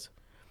it is.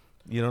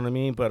 You know what I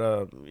mean?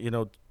 But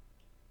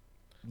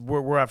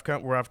where I've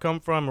come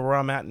from and where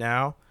I'm at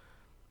now,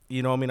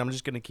 I'm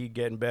just gonna keep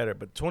getting better.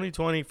 But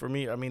 2020 for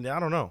me, I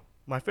don't know.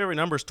 My favorite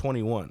number is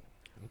 21.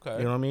 Okay.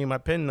 You know what I mean? My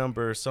pin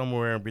number is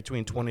somewhere in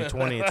between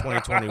 2020 and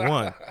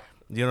 2021.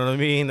 You know what I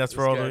mean? That's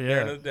for all the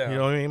You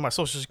know what I mean? My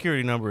social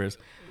security number is.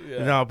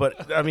 Yeah.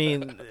 But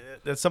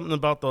there's something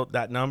about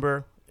that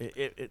number.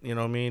 It you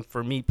know what I mean?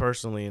 For me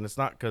personally, and it's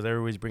not because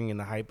everybody's bringing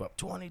the hype up.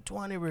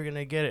 2020, we're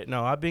gonna get it.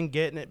 No, I've been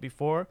getting it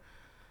before,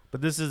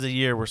 but this is a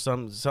year where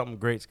something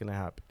great's gonna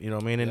happen. You know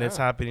what I mean? And it's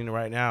happening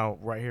right now,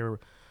 right here,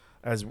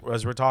 as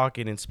we're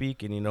talking and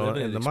speaking. In the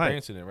mic.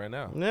 Experiencing it right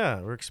now. Yeah,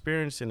 we're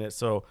experiencing it.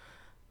 So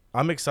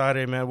I'm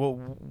excited, man.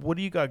 What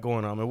do you got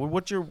going on, man?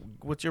 What's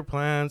your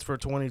plans for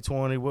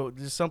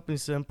 2020? Is something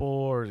simple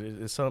or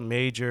is something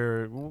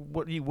major?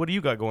 What do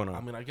you got going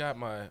on? I got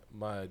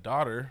my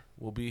daughter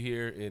will be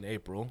here in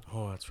April.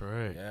 Oh, that's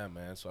right. Yeah,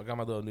 man. So I got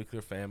my little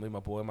nuclear family, my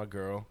boy and my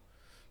girl.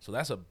 So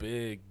that's a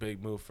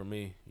big move for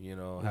me,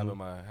 having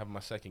my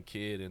second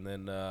kid, and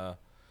then I'm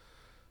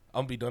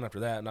gonna be done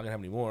after that. I'm not gonna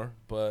have any more.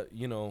 But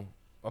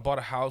I bought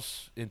a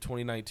house in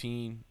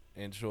 2019,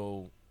 and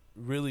so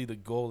really the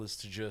goal is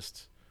to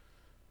just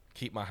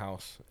keep my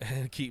house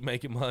and keep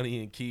making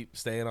money and keep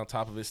staying on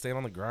top of it, staying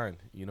on the grind.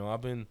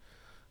 I've been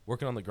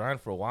working on the grind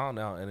for a while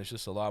now, and it's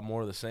just a lot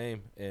more of the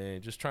same,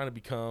 and just trying to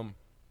become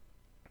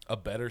a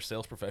better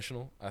sales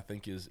professional, I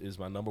think is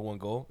my number one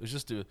goal. It's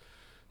just to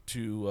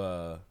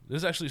this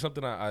is actually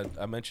something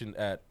I mentioned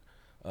at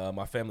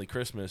my family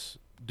Christmas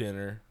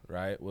dinner,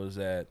 right? Was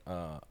that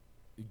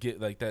get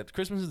like that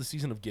Christmas is the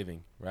season of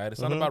giving, right? It's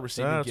not about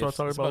receiving gifts. That's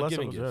what I was it's talking about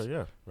giving gifts,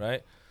 yeah.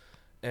 right?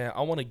 And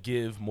I want to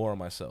give more of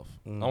myself.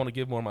 I want to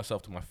give more of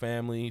myself to my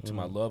family, to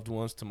my loved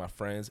ones, to my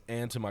friends,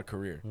 and to my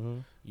career.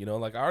 I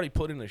already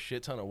put in a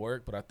shit ton of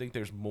work, but I think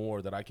there's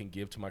more that I can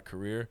give to my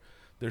career.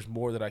 There's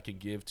more that I can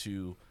give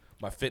to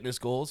my fitness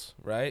goals,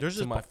 right?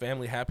 To my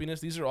family happiness.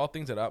 These are all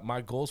things that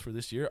my goals for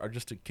this year are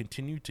just to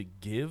continue to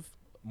give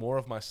more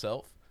of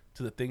myself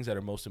to the things that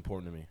are most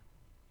important to me.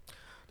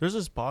 There's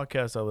this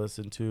podcast I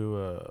listen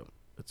to.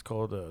 It's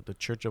called The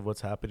Church of What's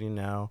Happening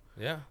Now.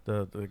 Yeah.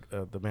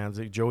 The man's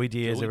Joey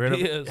Diaz.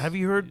 Have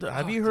you heard?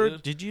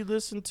 Dude. Did you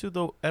listen to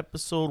the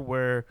episode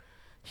where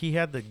he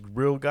had the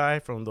real guy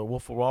from the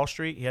Wolf of Wall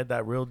Street? He had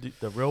the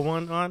real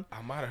one on.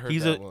 I might have heard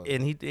that one.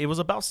 And it was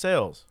about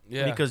sales.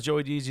 Yeah. Because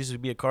Joey Diaz used to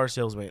be a car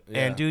salesman.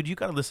 Yeah. And dude, you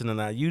gotta listen to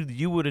that.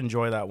 You would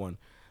enjoy that one,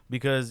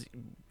 because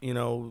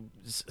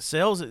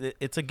sales,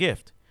 it's a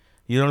gift.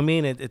 You know what I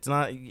mean?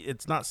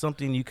 It's not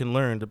something you can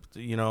learn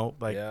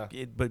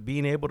but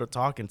being able to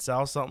talk and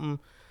sell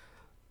something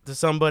to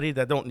somebody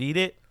that don't need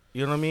it.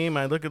 You know what I mean?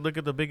 Man, look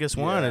at the biggest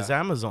one is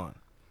Amazon.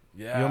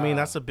 Yeah. You know what I mean?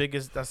 That's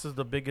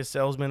the biggest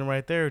salesman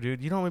right there,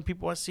 dude. You know how many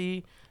people I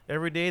see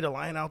every day to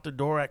line out the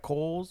door at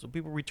Kohl's,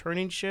 people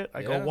returning shit?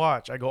 I go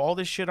watch. I go, all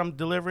this shit I'm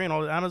delivering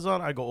on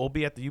Amazon, I go, I'll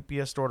be at the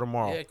UPS store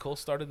tomorrow. Yeah, Kohl's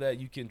started that.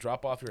 You can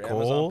drop off your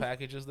Amazon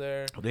packages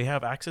there. They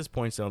have access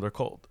points now. They're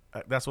called,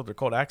 that's what they're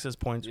called, access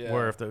points,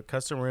 where if the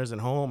customer isn't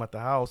home at the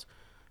house,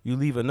 you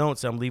leave a note,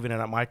 say, I'm leaving it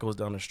at Michael's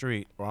down the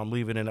street, or I'm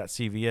leaving it at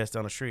CVS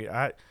down the street.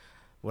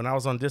 When I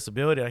was on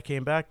disability, I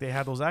came back, they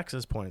had those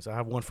access points. I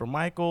have one for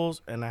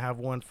Michael's, and I have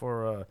one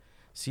for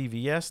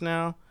CVS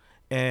now.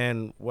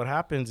 And what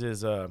happens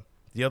is the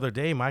other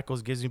day,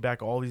 Michael's gives me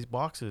back all these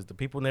boxes. The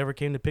people never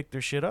came to pick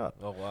their shit up.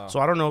 Oh, wow. So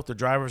I don't know if the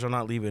drivers are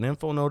not leaving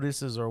info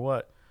notices or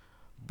what.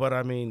 But,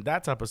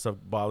 that type of stuff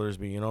bothers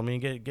me. You know what I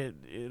mean?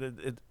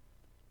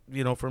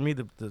 For me,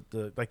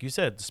 the like you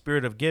said, the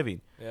spirit of giving.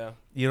 Yeah.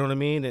 You know what I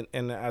mean?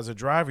 And as a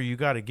driver, you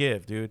got to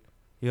give, dude.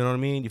 You know what I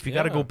mean? If you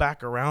got to go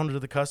back around to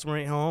the customer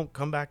at home,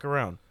 come back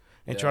around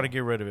and try to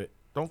get rid of it.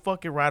 Don't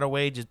fuck it right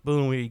away. Just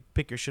boom, you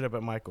pick your shit up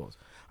at Michael's.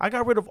 I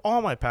got rid of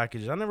all my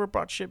packages. I never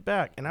brought shit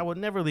back, and I would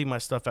never leave my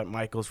stuff at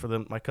Michael's for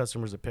my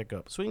customers to pick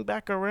up. Swing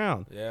back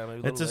around. Yeah, maybe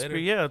a little later.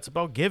 Yeah, it's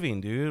about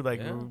giving, dude.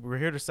 Like we're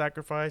here to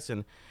sacrifice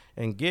and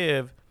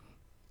give.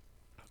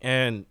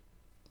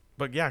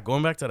 But yeah,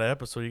 going back to that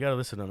episode, you gotta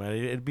listen to it, man.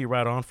 It'd be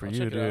right on for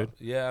you, dude.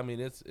 Yeah,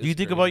 it's do you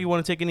think about you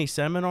want to take any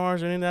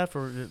seminars or any of that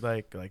for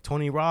like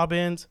Tony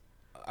Robbins?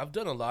 I've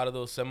done a lot of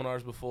those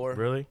seminars before.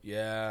 Really?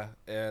 Yeah,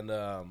 and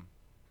I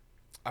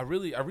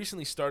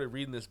recently started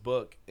reading this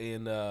book,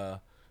 and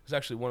it's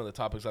actually one of the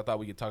topics I thought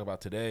we could talk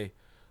about today.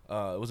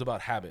 It was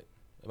about habit,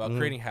 about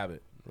creating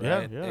habit,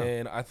 right? Yeah.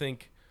 And I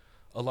think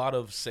a lot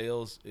of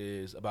sales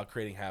is about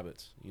creating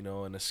habits,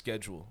 and a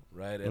schedule,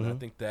 right? And I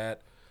think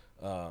that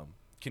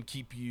can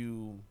keep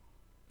you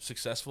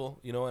successful,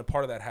 and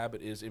part of that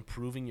habit is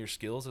improving your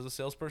skills as a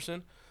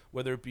salesperson,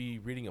 whether it be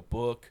reading a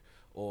book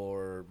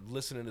or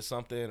listening to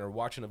something or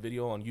watching a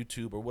video on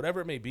YouTube or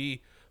whatever it may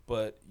be,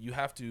 but you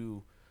have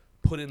to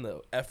put in the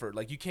effort.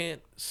 Like, you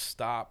can't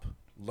stop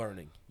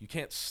learning. You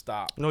can't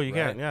stop. No, you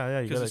can't.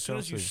 Yeah. Because as soon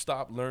as you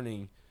stop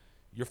learning,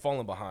 you're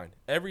falling behind.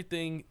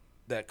 Everything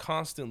that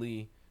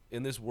constantly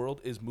in this world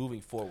is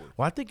moving forward.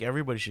 Well, I think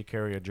everybody should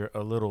carry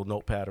a little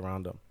notepad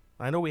around them.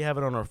 I know we have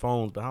it on our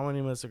phones, but how many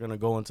of us are going to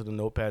go into the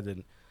notepad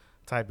and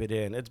type it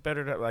in? It's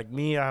better that, like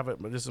me, I have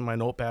it. This is my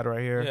notepad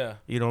right here. Yeah.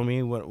 You know what I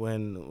mean?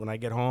 When I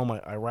get home,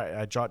 I write,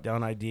 I jot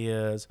down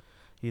ideas.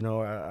 You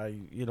know, I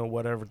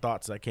whatever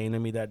thoughts that came to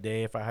me that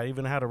day. If I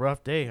even had a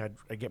rough day,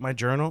 I get my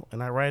journal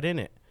and I write in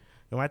it.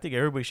 You know, I think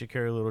everybody should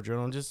carry a little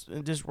journal and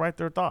just write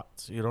their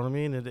thoughts. You know what I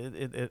mean?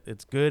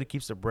 It's good. It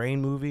keeps the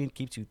brain moving.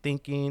 Keeps you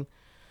thinking.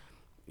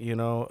 You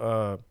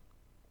know.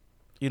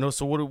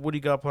 So what do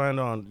you got planned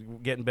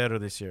on getting better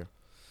this year?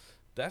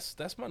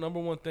 That's my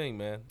number one thing,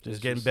 man.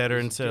 Just getting better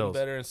in sales.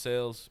 Getting better in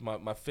sales.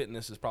 My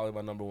fitness is probably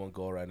my number one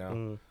goal right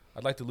now.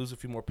 I'd like to lose a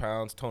few more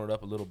pounds, tone it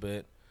up a little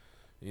bit,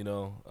 you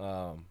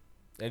know,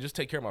 and just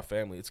take care of my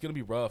family. It's gonna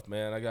be rough,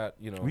 man. I got,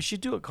 you know. We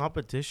should do a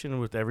competition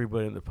with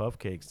everybody in the puff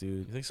cakes,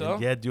 dude. You think so?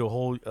 Yeah, do a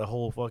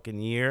whole fucking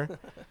year.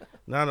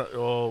 You know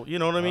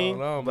what I mean? I don't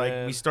know, like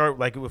man. we start,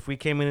 like if we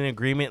came in an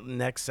agreement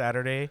next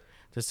Saturday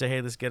to say,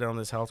 hey, let's get on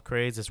this health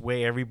craze, let's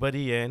weigh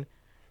everybody in,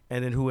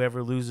 and then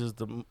whoever loses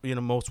the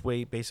most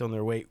weight based on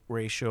their weight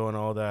ratio and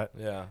all that,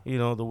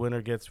 the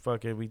winner gets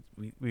fucking.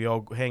 We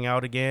all hang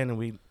out again and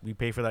we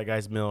pay for that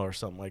guy's meal or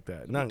something like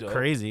that. Nothing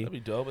crazy. That'd be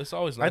dope. It's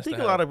always nice. I think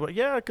a lot of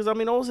because I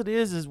mean, all it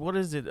is what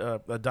is it?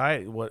 A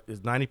diet. What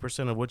is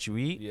 90% of what you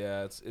eat?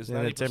 Yeah, it's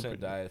 90%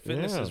 diet.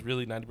 Fitness is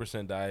really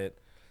 90% diet,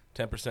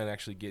 10%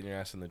 actually getting your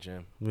ass in the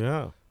gym.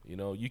 Yeah. You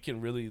know, you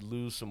can really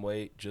lose some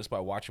weight just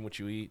by watching what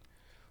you eat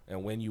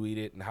and when you eat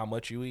it and how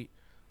much you eat.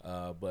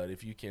 But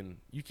if you can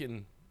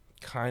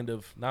kind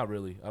of, not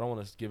really, I don't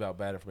want to give out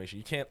bad information.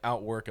 You can't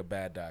outwork a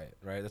bad diet,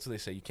 right? That's what they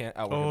say. You can't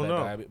outwork a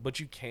bad diet, but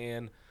you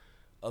can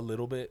a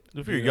little bit.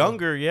 If you're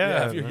younger,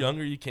 yeah. If you're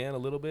younger, you can a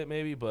little bit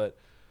maybe, but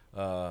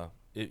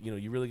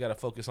you really got to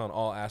focus on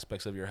all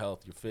aspects of your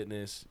health, your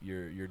fitness,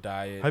 your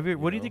diet.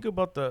 What do you think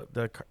about the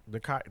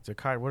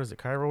what is it?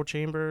 Cryo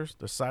chambers,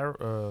 the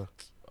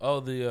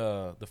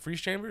freeze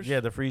chambers?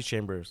 Yeah, the freeze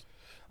chambers.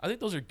 I think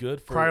those are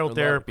good for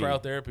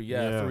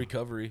cryotherapy. For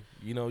recovery.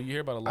 You know, you hear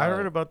about a lot. I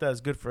heard about that.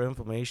 It's good for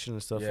inflammation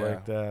and stuff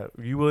like that.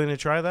 Are you willing to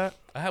try that?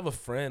 I have a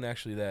friend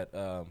actually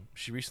that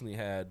she recently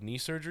had knee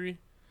surgery,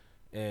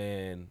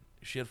 and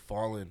she had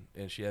fallen,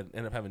 and she had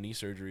ended up having knee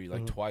surgery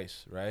like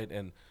twice, right?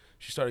 And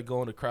she started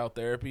going to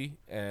cryotherapy,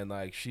 and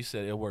like she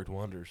said, it worked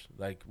wonders.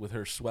 Like with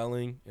her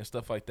swelling and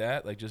stuff like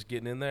that, like just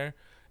getting in there.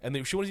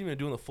 And she wasn't even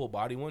doing the full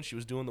body one. She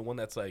was doing the one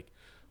that's like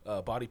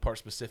body part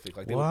specific.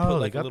 Like they would put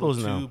like a little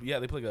tube. Now. Yeah,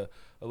 they put like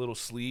a little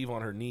sleeve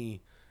on her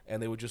knee,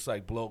 and they would just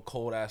like blow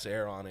cold ass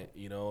air on it,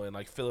 you know, and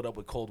like fill it up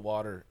with cold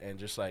water, and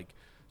just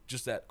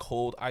that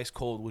cold, ice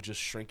cold would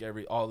just shrink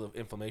all the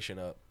inflammation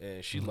up,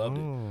 and she loved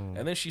it.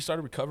 And then she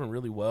started recovering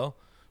really well.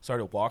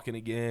 Started walking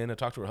again. I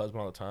talked to her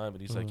husband all the time,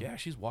 and he's like, "Yeah,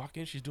 she's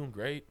walking. She's doing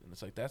great." And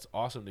it's like, that's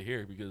awesome to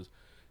hear, because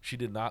she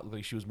did not look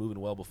like she was moving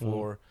well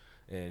before.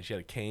 And she had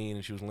a cane,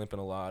 and she was limping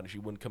a lot, and she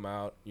wouldn't come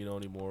out,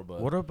 anymore. But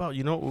what about,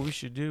 what we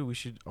should do?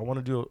 I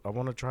want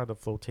to try the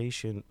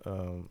flotation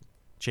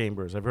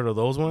chambers. I've heard of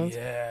those ones.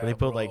 Yeah, where they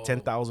put like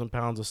 10,000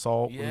 pounds of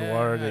salt in the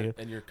water.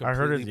 And you're I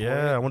heard it.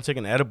 Yeah, I want to take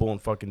an edible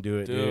and fucking do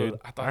it, dude.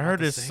 I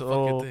heard it's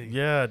so.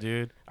 Yeah,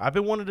 dude. I've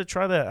been wanting to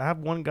try that. I have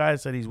one guy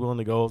that said he's willing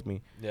to go with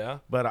me. Yeah.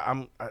 But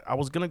I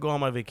was gonna go on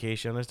my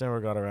vacation. I just never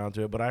got around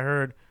to it. But I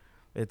heard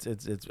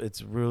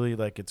it's really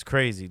like it's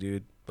crazy,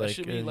 dude. That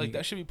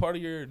should be part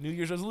of your New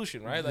Year's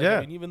resolution, right? Like, yeah.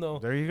 I mean, even though,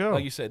 there you go.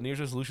 Like you said, New Year's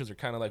resolutions are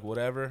kind of like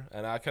whatever,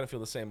 and I kind of feel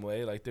the same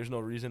way. Like, there's no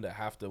reason to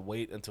have to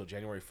wait until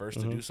January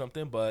 1st to do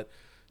something, but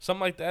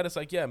something like that, it's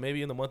like, yeah,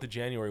 maybe in the month of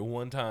January,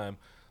 one time,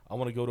 I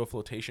want to go to a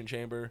flotation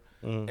chamber,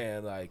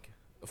 and like,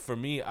 for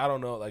me, I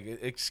don't know, like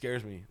it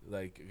scares me,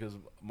 like, because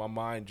my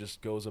mind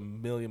just goes a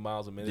million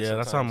miles a minute. Yeah,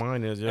 sometimes. That's how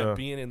mine is. Yeah, and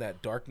being in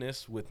that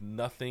darkness with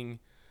nothing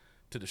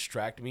to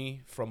distract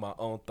me from my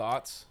own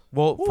thoughts.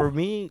 Well, for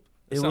me.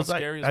 It was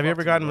like, have you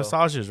ever gotten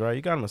massages, right?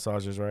 You got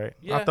massages, right?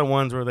 Yeah. Not the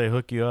ones where they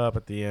hook you up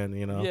at the end,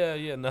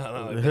 Yeah,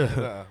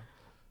 no.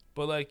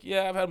 But like,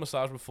 yeah, I've had a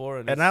massage before,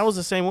 and I was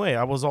the same way.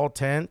 I was all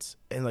tense,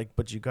 and like,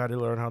 but you got to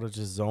learn how to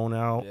just zone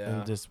out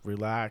and just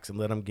relax and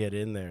let them get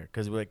in there.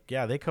 Because like,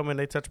 yeah, they come in,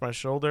 they touch my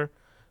shoulder.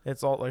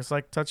 It's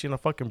like touching a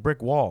fucking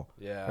brick wall.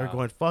 Yeah, they're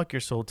going, "Fuck, you're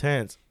so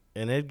tense,"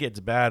 and it gets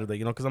bad,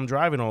 because I'm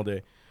driving all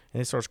day,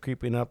 and it starts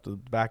creeping up the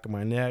back of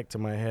my neck to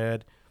my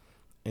head.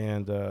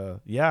 And I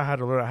had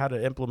to learn how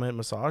to implement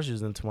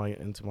massages into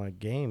my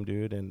game,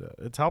 dude, and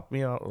it's helped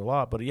me out a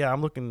lot. But yeah,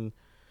 I'm looking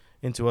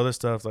into other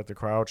stuff like the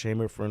cryo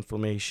chamber for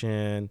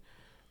inflammation,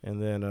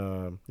 and then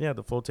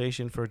the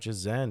flotation for just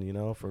zen,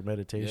 for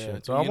meditation. Yeah,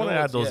 so I want to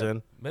add those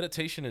in.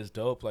 Meditation is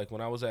dope. Like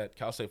when I was at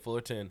Cal State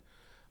Fullerton,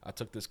 I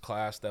took this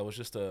class that was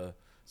it's a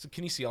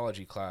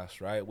kinesiology class,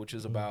 right? Which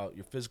is about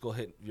your physical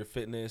your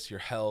fitness,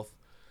 your health,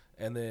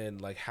 and then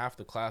like half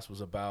the class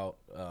was about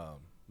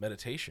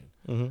meditation.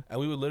 And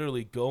we would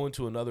literally go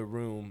into another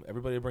room,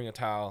 everybody would bring a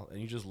towel, and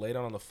you just lay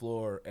down on the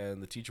floor,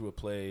 and the teacher would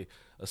play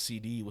a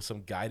CD with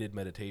some guided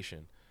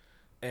meditation,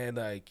 and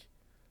like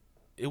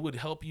it would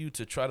help you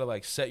to try to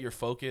like set your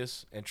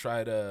focus and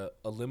try to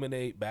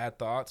eliminate bad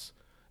thoughts,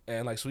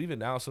 And like, so even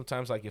now,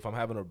 sometimes like if I'm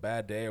having a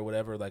bad day or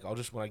whatever, like I'll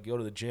just, when I go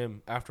to the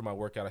gym after my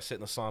workout, I sit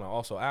in the sauna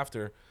also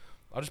after,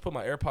 I'll just put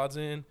my AirPods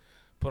in,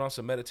 put on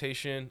some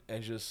meditation,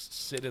 and just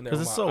sit in there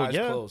with my eyes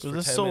closed for 10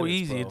 it's minutes, so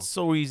easy. bro. It's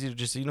so easy to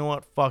just, you know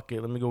what, fuck it.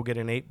 Let me go get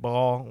an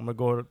 8-ball. I'm gonna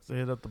go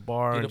hit up the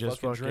bar Get and a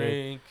just fucking fucking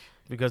drink.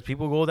 because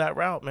people go that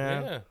route,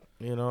 man. Yeah.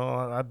 You know,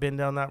 I've been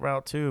down that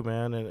route too,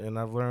 man, and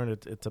I've learned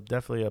it's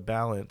definitely a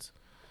balance.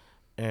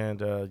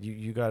 And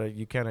you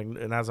can't,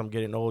 and as I'm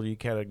getting older, you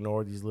can't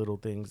ignore these little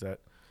things that,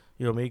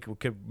 you know,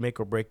 could make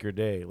or break your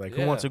day. Like,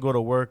 who wants to go to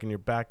work and your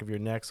back of your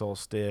neck's all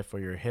stiff or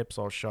your hips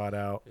all shot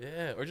out?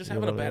 Yeah, or just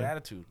having a bad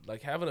attitude.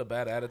 Like, having a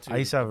bad attitude. I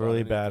used to have a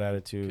really bad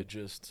attitude.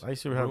 I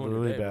used to have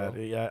really bad.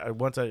 Bro. Yeah,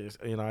 once I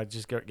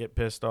just get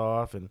pissed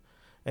off, and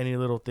any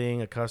little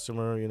thing, a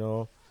customer, you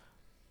know,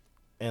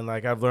 and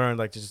like I've learned,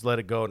 like, just let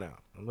it go now.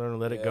 I'm learning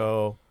to let it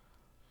go.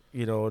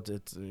 You know,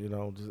 it's you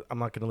know, I'm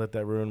not gonna let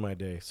that ruin my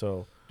day.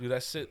 So, dude,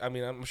 I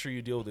mean, I'm sure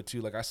you deal with it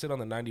too. Like, I sit on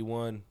the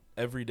 91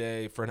 every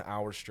day for an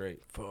hour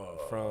straight,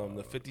 from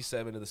the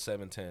 57 to the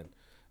 710,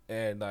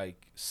 and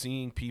like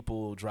seeing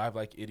people drive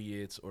like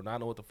idiots or not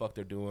know what the fuck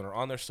they're doing or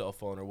on their cell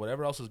phone or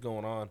whatever else is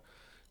going on,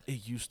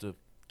 it used to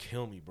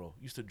kill me, bro.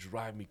 It used to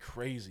drive me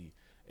crazy,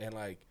 and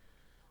like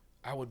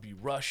I would be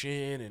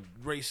rushing and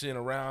racing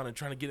around and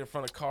trying to get in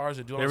front of cars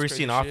and doing all this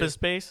crazy shit. Ever seen Office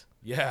Space?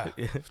 Yeah,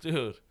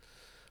 dude.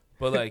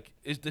 But like,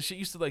 the shit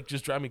used to like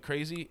just drive me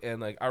crazy, and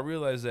like I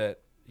realized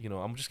that, you know,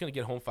 I'm just gonna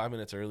get home 5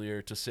 minutes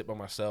earlier to sit by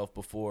myself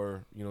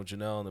before, you know,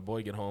 Janelle and the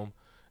boy get home,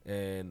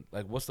 and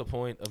like, what's the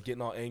point of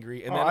getting all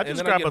angry? And then I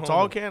just grab a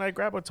tall can. I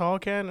grab a tall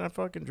can and I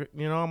fucking drink,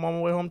 you know, I'm on my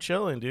way home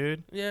chilling,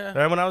 dude. Yeah.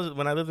 And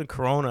when I lived in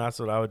Corona, that's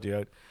what I would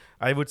do.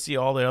 I would see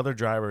all the other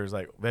drivers,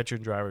 like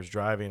veteran drivers,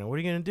 driving. And what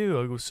are you gonna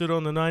do? I go sit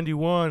on the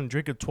 91 and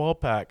drink a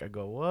 12-pack. I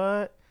go,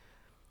 what?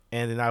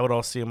 And then I would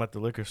all see them at the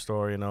liquor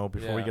store, you know,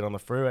 before we get on the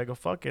freeway. I go,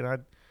 fuck it.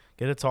 I'd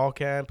get a tall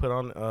can, put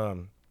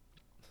on,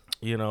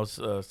 you know,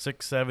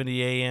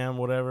 670 AM,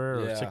 whatever,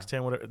 or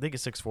 610, whatever. I think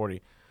it's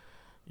 640,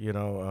 you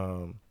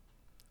know,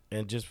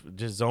 and just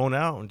zone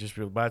out, and just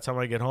by the time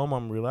I get home,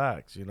 I'm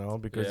relaxed, you know,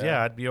 because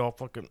I'd be all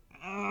fucking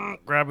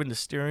grabbing the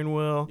steering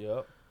wheel.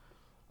 Yep.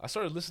 I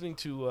started listening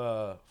to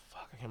I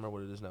can't remember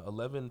what it is now.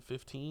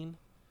 11:15.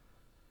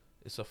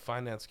 It's a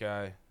finance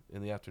guy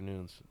in the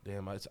afternoons.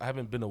 Damn, I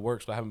haven't been to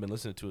work, so I haven't been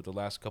listening to it the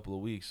last couple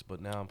of weeks.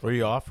 But now Were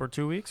you off for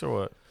 2 weeks or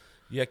what?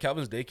 Yeah,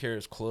 Calvin's daycare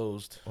is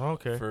closed. Oh,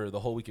 okay. For the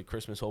whole week of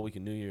Christmas, whole week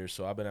of New Year's.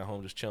 So I've been at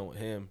home just chilling with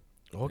him.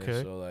 Okay.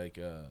 And so like,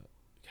 God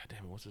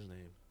damn it, what's his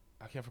name?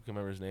 I can't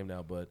remember his name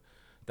now, but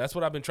that's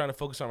what I've been trying to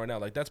focus on right now.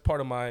 Like, that's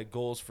part of my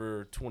goals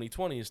for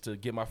 2020 is to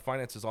get my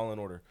finances all in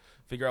order.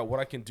 Figure out what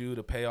I can do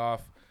to pay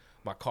off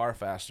my car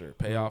faster,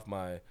 pay off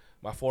my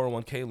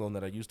 401k loan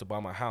that I used to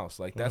buy my house.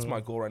 Like, that's my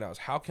goal right now, is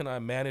how can I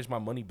manage my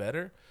money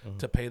better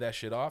to pay that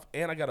shit off?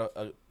 And I got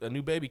a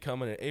new baby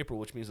coming in April,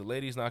 which means the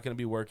lady's not going to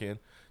be working.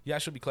 Yeah, I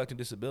should be collecting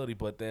disability,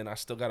 but then I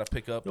still got to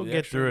pick up. You'll the get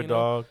extra, through it,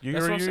 dog.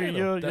 That's what I'm saying,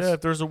 though. Yeah,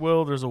 if there's a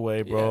will, there's a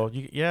way, bro.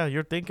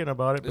 You're thinking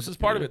about it. This is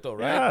part of it, though,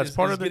 right? Yeah, it's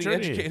part of the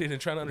getting journey. Educated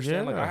and trying to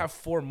understand. Yeah. Like, I have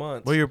 4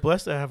 months. Well, you're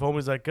blessed to have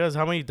homies like us.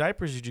 How many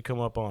diapers did you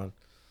come up on?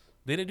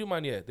 They didn't do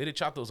mine yet. They did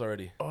Chatos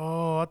already.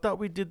 Oh, I thought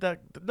we did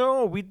that.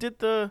 No, we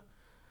did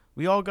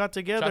we all got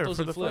together Chatos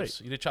for and the flips.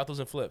 fight. You did Chatos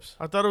and flips.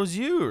 I thought it was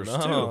yours, No,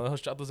 too. that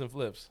was Chatos and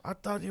flips. I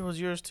thought it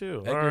was yours,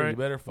 too. Edgar, all right. you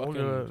better fucking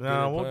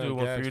we'll do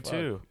one for you,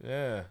 too.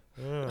 Yeah.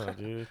 Yeah,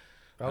 dude.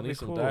 I need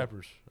some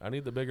diapers. I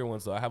need the bigger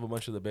ones, though. I have a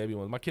bunch of the baby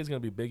ones. My kid's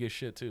going to be big as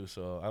shit, too,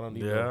 so I don't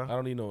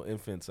need no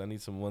infants. I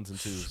need some ones and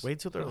twos. Wait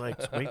till they're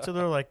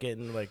like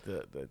getting like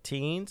the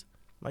teens.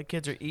 My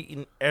kids are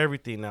eating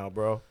everything now,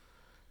 bro.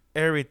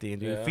 Everything,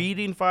 dude. Yeah.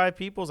 Feeding 5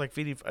 people is like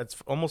feeding. It's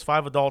almost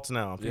 5 adults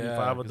now. I'm feeding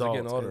 5 adults. They're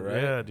getting older,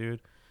 right? Yeah,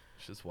 dude.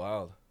 It's just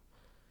wild.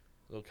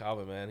 Little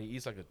Calvin, man, he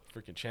eats like a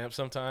freaking champ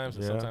sometimes,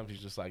 and sometimes he's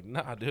just like,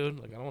 nah, dude.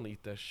 Like, I don't want to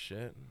eat that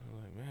shit.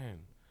 I'm like, man.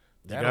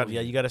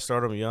 You got to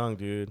start them young,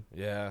 dude.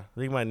 Yeah. I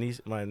think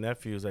my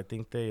nephews, I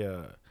think they,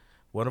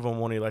 one of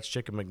them only likes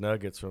chicken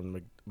McNuggets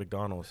from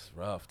McDonald's. It's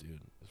rough, dude.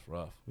 It's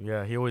rough.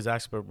 Yeah, he always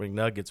asks for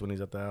McNuggets when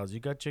he's at the house.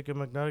 You got chicken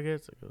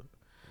McNuggets? I go,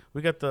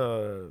 we got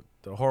the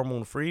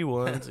hormone-free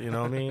ones, you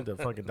know what I mean? The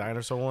fucking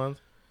dinosaur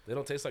ones. They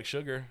don't taste like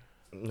sugar.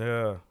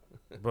 Yeah.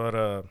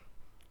 But,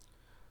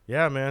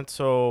 yeah, man,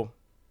 so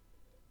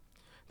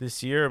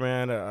this year,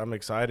 man, I'm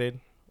excited.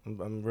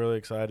 I'm really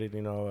excited,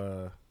 you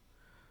know,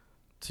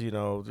 to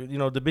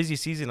the busy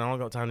season. I don't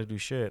got time to do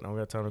shit. I don't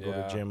got time to go to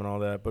the gym and all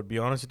that. But to be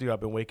honest with you, I've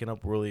been waking up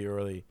really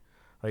early.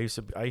 I used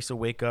to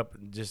wake up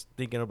just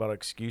thinking about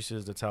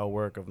excuses to tell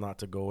work of not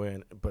to go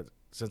in. But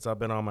since I've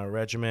been on my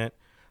regiment,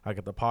 I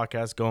got the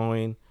podcast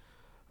going.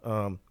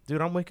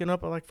 Dude, I'm waking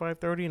up at like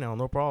 5:30 now,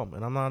 no problem,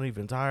 and I'm not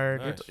even tired.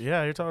 Nice.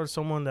 You're talking to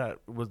someone that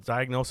was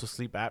diagnosed with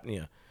sleep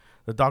apnea.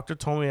 The doctor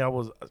told me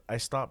I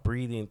stopped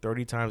breathing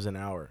 30 times an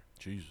hour.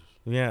 Jesus.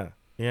 Yeah.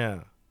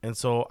 And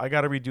so I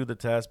got to redo the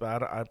test,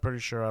 but I'm pretty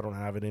sure I don't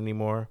have it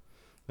anymore.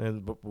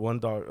 And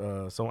one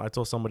so I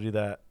told somebody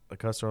that, a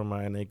customer of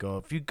mine, they go,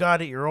 if you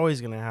got it, you're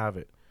always gonna have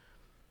it.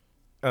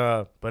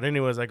 But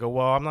anyways, I go,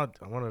 well, I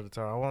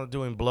wasn't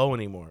doing blow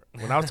anymore.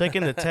 When I was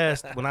taking the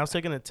test,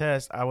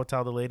 I would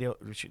tell the lady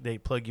they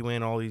plug you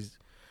in all these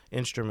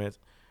instruments,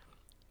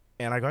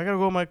 and I go, I gotta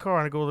go to my car,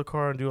 and I go to the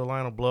car and do a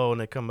line of blow,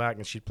 and they come back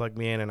and she'd plug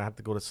me in, and I have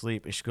to go to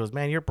sleep, and she goes,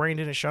 man, your brain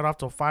didn't shut off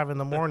till 5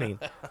 a.m. And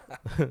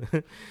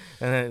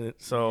then,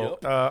 so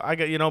I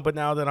got but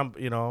now that I'm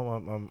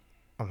I'm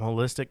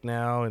holistic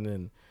now,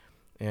 and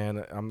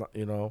I'm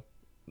not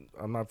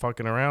I'm not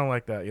fucking around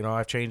like that.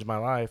 I've changed my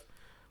life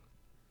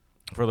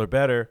for the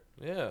better.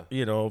 Yeah.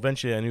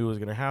 Eventually I knew it was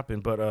gonna happen,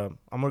 but I'm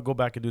gonna go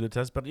back and do the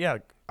test. But yeah,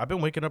 I've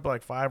been waking up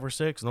like 5 or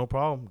 6, no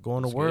problem,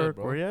 going That's to work.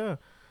 good, Or yeah,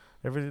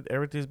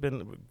 everything's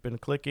been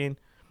clicking.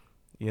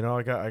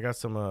 I got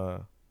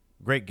some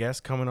great guests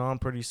coming on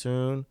pretty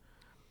soon.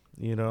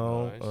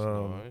 Nice.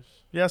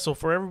 Yeah. So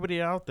for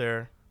everybody out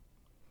there,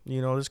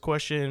 this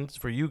question's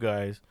for you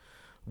guys.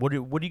 What are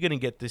you gonna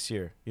get this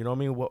year? You know what I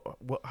mean?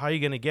 What how are you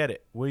gonna get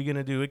it? What are you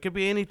gonna do? It could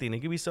be anything. It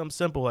could be something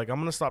simple like I'm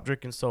gonna stop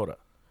drinking soda.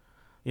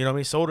 You know what I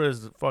mean? Soda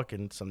is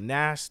fucking some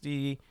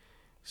nasty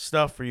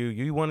stuff for you.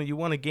 You want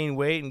to gain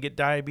weight and get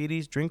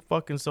diabetes? Drink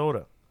fucking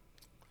soda.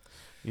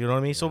 You know what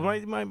I mean? Yeah. So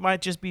it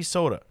might just be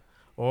soda,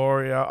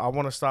 or I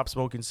want to stop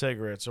smoking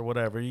cigarettes or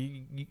whatever.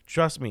 You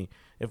trust me.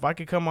 If I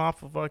could come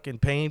off of fucking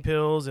pain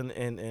pills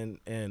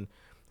and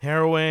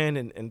heroin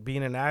and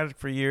being an addict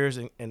for years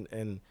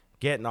and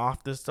getting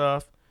off this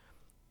stuff,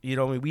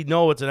 we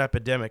know it's an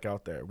epidemic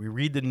out there. We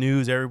read the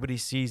news, everybody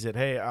sees it.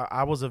 Hey,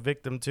 I was a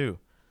victim too,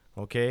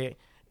 okay?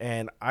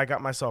 And I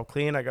got myself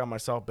clean, I got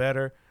myself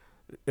better.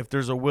 If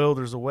there's a will,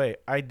 there's a way.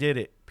 I did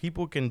it.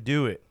 People can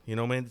do it.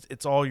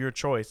 It's all your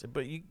choice.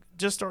 But you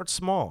just start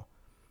small.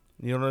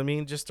 You know what I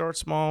mean? Just start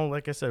small,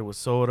 like I said, with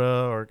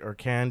soda or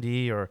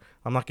candy, or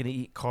I'm not going to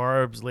eat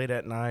carbs late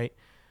at night.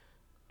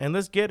 And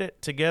let's get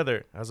it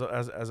together as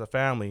a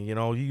family.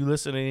 You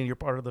listening, you're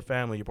part of the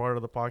family. You're part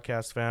of the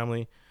podcast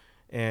family.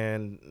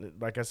 And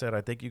like I said,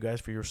 I thank you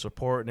guys for your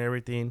support and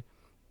everything.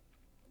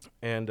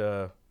 And,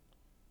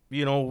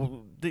 we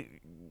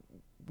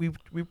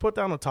put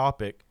down a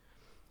topic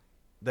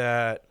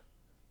that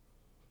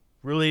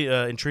really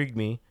intrigued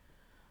me.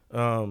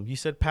 You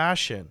said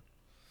passion.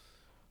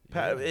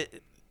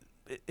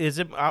 Is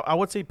it? I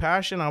would say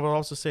passion. I would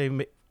also say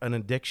an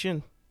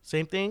addiction.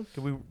 Same thing.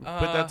 Could we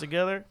put that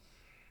together?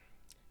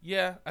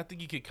 Yeah, I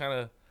think you could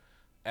kind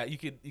of, you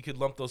could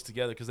lump those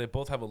together because they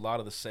both have a lot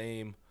of the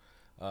same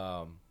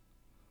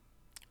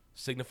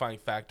signifying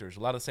factors,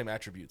 a lot of the same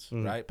attributes,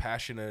 right?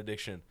 Passion and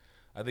addiction.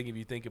 I think if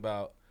you think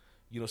about,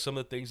 some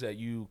of the things that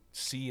you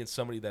see in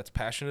somebody that's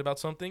passionate about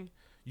something,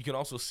 you can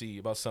also see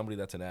about somebody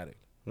that's an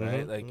addict,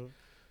 right?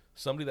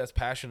 Somebody that's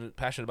passionate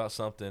about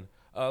something.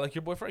 Like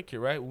your boy Frank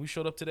here, right? When we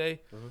showed up today,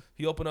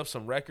 he opened up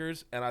some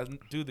records, and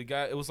the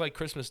guy, it was like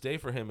Christmas Day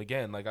for him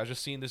again. Like I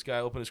just seen this guy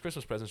open his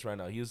Christmas presents right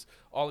now. He's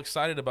all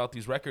excited about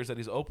these records that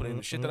he's opening,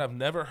 shit that I've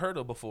never heard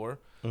of before,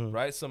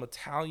 right? Some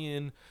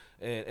Italian,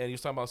 and he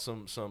was talking about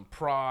some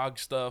Prague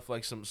stuff,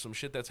 like some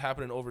shit that's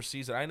happening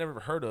overseas that I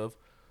never heard of.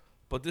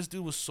 But this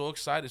dude was so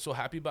excited, so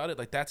happy about it.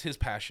 Like that's his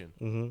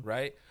passion,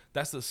 right?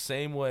 That's the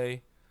same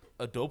way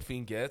a dope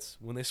fiend gets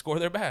when they score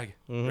their bag,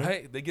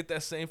 right? They get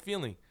that same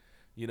feeling.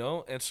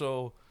 And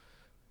so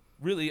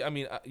really, I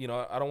mean,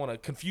 I don't want to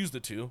confuse the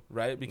two,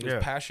 right?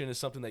 Because passion is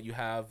something that you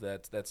have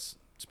that's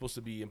supposed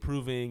to be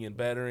improving and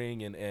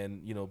bettering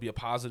and be a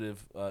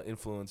positive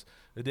influence.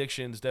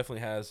 Addictions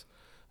definitely has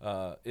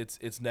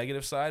its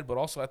negative side, but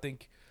also I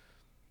think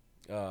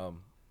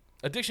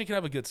addiction can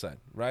have a good side,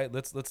 right?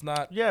 Let's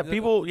not. Yeah,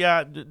 people.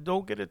 Yeah,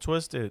 don't get it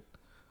twisted,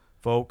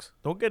 folks.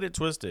 Don't get it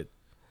twisted.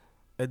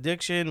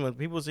 Addiction. When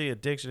people say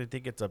addiction, they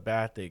think it's a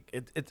bad thing.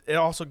 It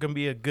also can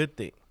be a good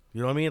thing. You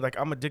know what I mean? Like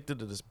I'm addicted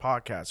to this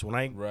podcast.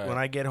 When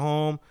I get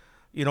home,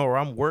 or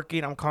I'm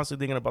working, I'm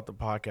constantly thinking about the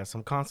podcast.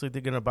 I'm constantly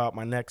thinking about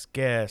my next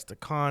guest, the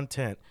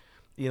content.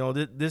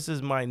 This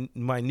is my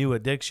new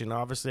addiction.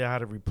 Obviously, I had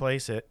to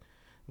replace it.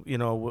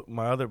 With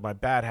my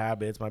bad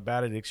habits, my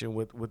bad addiction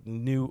with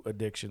new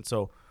addiction.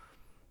 So,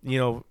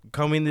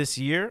 coming this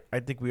year, I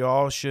think we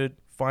all should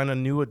find a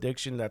new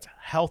addiction that's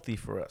healthy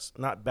for us,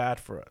 not bad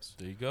for us.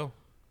 There you go.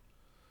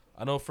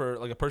 I know for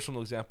like a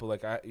personal example,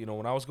 like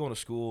when I was going to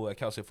school at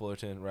Cal State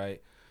Fullerton,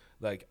 right,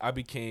 like I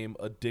became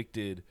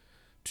addicted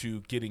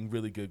to getting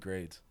really good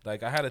grades.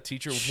 Like I had a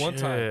teacher one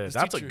time.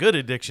 That's a good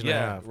addiction to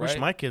have. Right? Wish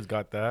my kids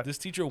got that. This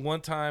teacher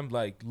one time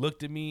like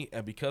looked at me,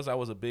 and because I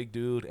was a big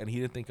dude and he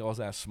didn't think I was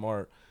that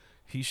smart,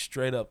 he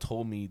straight up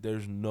told me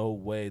there's no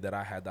way that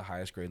I had the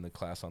highest grade in the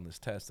class on this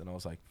test. And I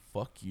was like,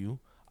 fuck you.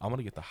 I'm going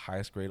to get the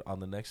highest grade on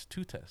the next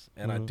 2 tests.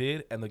 And I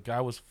did, and the guy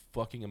was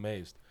fucking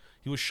amazed.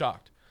 He was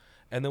shocked.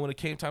 And then when it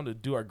came time to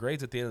do our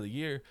grades at the end of the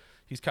year,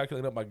 he's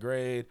calculating up my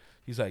grade.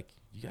 He's like,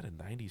 you got a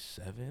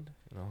 97?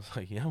 And I was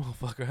like, yeah,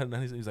 motherfucker, I had a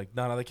 97. He's like,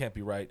 no, that can't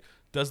be right.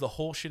 Does the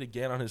whole shit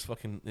again on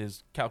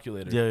his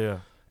calculator. Yeah.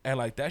 And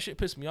like that shit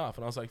pissed me off.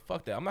 And I was like,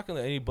 fuck that. I'm not going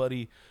to let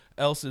anybody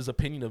else's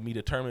opinion of me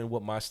determine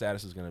what my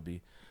status is going to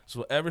be.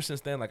 So ever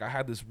since then, like I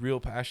had this real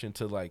passion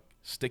to like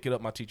stick it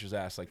up my teacher's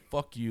ass. Like,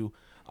 fuck you.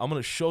 I'm going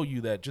to show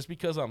you that just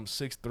because I'm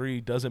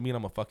 6'3" doesn't mean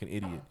I'm a fucking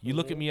idiot. You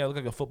look at me, I look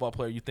like a football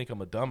player, you think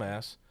I'm a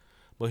dumbass.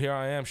 But here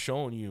I am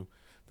showing you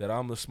that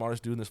I'm the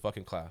smartest dude in this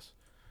fucking class,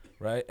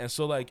 right? And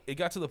so, like, it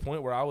got to the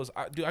point where I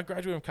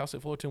graduated from Cal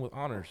State Fullerton with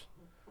honors,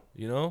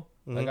 you know?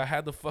 Like, I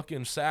had the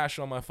fucking sash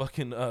on my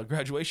fucking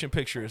graduation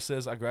picture. It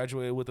says I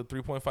graduated with a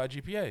 3.5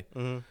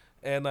 GPA.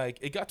 And, like,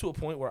 it got to a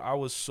point where I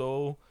was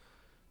so,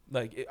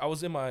 like, I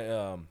was in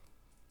my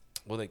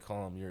what do they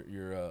call them?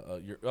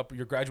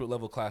 Your graduate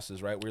level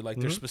classes, right? Where like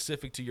they're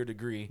specific to your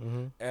degree,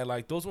 and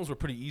like those ones were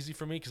pretty easy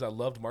for me because I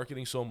loved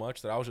marketing so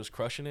much that I was just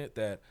crushing it.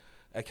 That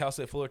at Cal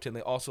State Fullerton,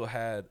 they also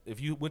had,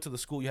 if you went to the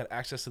school, you had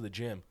access to the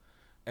gym,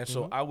 and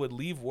so I would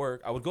leave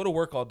work. I would go to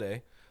work all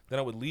day, then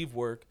I would leave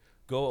work,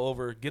 go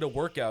over, get a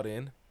workout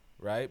in,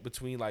 right,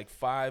 between like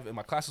 5, and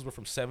my classes were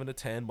from 7 to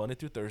 10 Monday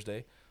through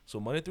Thursday.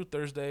 So Monday through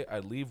Thursday,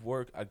 I'd leave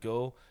work, I'd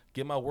go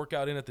get my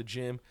workout in at the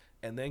gym,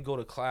 and then go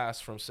to class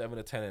from 7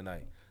 to 10 at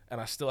night. And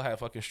I still had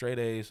fucking straight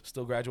A's,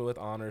 still graduated with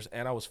honors,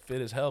 and I was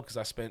fit as hell because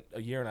I spent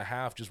a year and a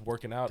half just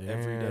working out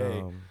every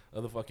day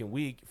of the fucking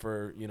week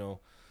for,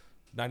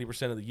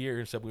 90% of the year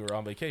except we were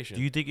on vacation.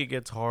 Do you think it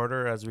gets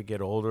harder as we get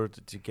older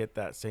to get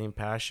that same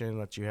passion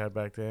that you had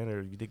back then,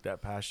 or do you think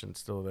that passion's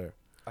still there?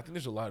 I think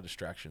there's a lot of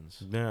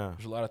distractions. Yeah.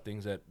 There's a lot of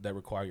things that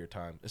require your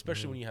time,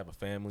 especially when you have a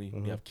family,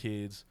 when you have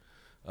kids,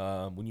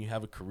 when you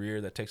have a career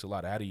that takes a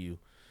lot out of you.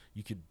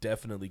 You could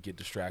definitely get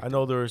distracted. I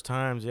know there was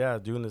times,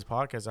 doing this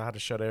podcast, I had to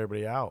shut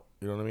everybody out.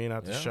 You know what I mean? I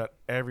had to shut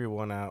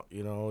everyone out,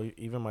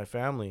 even my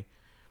family,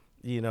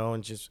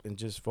 and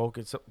just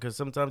focus. Because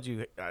sometimes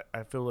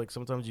I feel like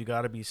sometimes you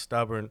got to be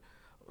stubborn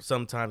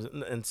sometimes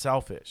and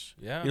selfish.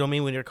 Yeah. You know what I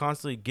mean? When you're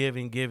constantly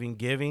giving,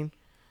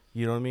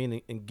 you know what I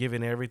mean? And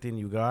giving everything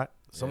you got.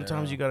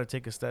 Sometimes you got to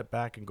take a step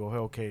back and go, hey,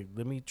 okay,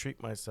 let me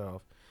treat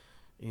myself,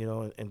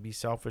 and be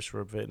selfish for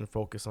a bit and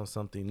focus on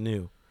something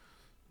new.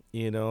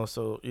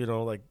 So,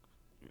 like,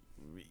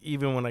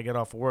 even when I get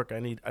off work, I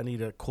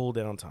need a cool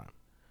down time.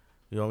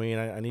 You know what I mean?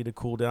 I need to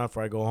cool down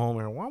before I go home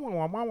and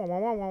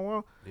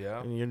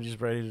yeah, and you're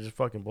just ready to just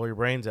fucking blow your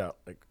brains out.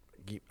 Like,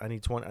 I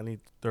need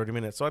 30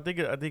 minutes. So I think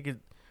it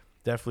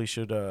definitely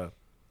should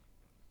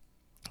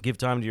give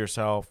time to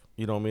yourself.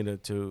 You know what I mean?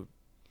 To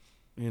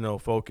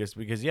focus,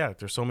 because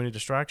there's so many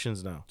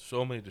distractions now.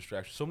 So many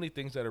distractions, so many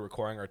things that are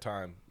requiring our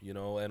time.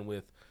 And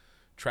with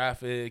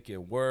traffic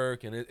and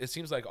work, and it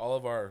seems like all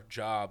of our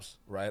jobs,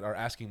 right, are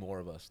asking more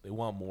of us. They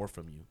want more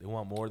from you. They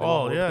want more. They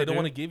want more. They don't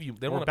want to give you.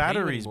 They don't want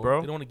batteries,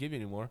 bro. They don't want to give you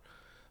anymore.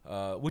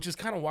 Which is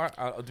kind of why,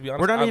 to be honest,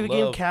 we're not even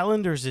giving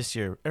calendars this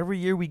year. Every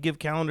year we give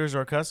calendars to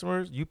our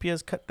customers.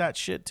 UPS cut that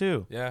shit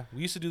too. Yeah,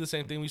 we used to do the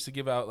same thing. We used to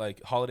give out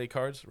like holiday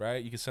cards,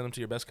 right? You could send them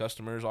to your best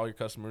customers, all your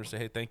customers, say,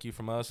 hey, thank you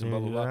from us, and blah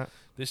blah blah.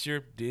 This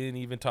year didn't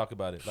even talk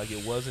about it. Like,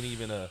 it wasn't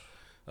even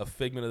a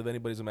figment of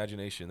anybody's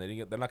imagination.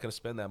 They're not going to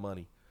spend that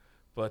money.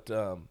 But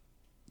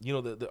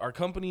our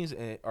companies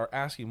are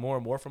asking more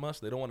and more from us.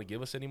 They don't want to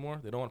give us anymore.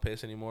 They don't want to pay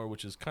us anymore,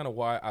 which is kind of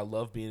why I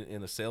love being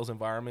in a sales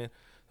environment.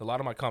 A lot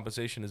of my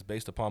compensation is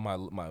based upon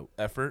my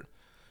effort.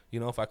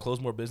 If I close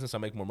more business, I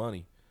make more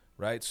money,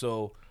 right?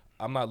 So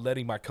I'm not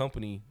letting my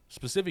company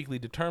specifically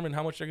determine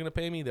how much they're going to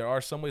pay me. There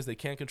are some ways they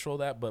can't control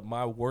that, but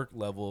my work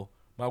level,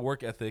 my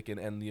work ethic,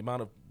 and the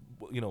amount of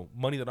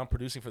money that I'm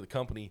producing for the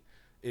company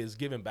is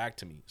given back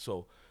to me.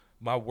 So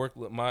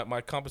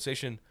my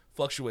compensation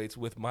fluctuates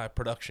with my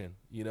production,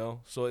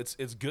 so it's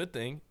a good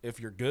thing if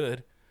you're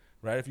good,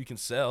 right? If you can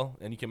sell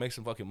and you can make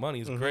some fucking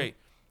money, it's great.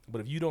 But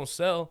if you don't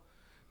sell,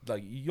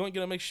 like, you ain't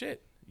gonna make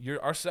shit.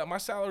 My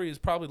salary is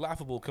probably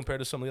laughable compared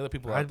to some of the other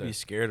people out there. I'd be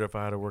scared if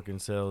I had to work in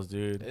sales,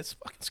 dude. It's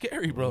fucking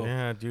scary, bro.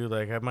 Yeah, dude.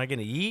 Like, am I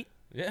gonna eat?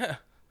 Yeah.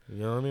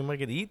 You know what I mean? Am I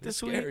gonna eat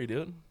this week? It's scary,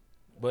 dude.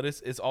 But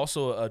it's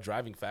also a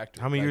driving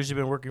factor. How many years you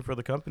been working for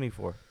the company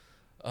for?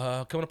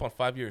 Coming up on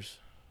 5 years.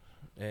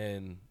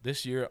 And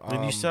this year,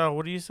 Did you sell?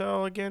 What do you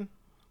sell again?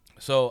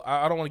 So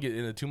I don't want to get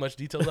into too much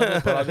details of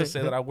it, but I'll just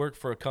say that I work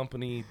for a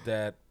company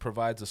that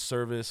provides a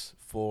service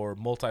for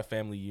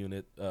multifamily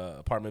unit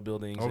apartment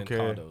buildings and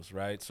condos,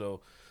 right?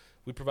 So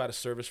we provide a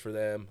service for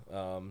them,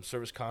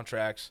 service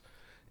contracts,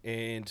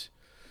 and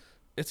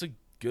it's a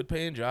good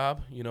paying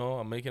job.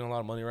 I'm making a lot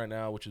of money right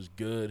now, which is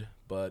good,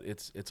 but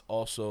it's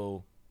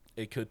also,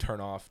 it could turn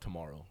off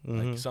tomorrow.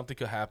 Like, something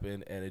could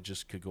happen and it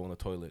just could go in the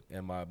toilet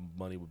and my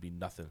money would be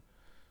nothing.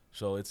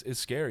 So it's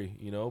scary,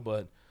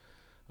 but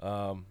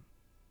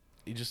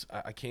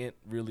I can't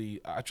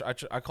really,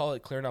 I call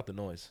it clearing out the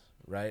noise,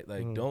 right?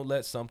 Like, don't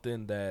let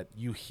something that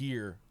you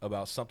hear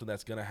about something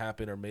that's going to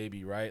happen or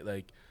maybe, right?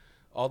 Like,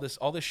 all this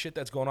shit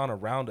that's going on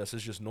around us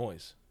is just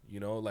noise,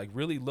 like,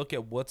 really look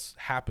at what's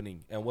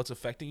happening and what's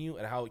affecting you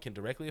and how it can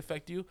directly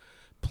affect you,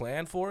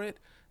 plan for it,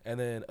 and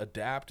then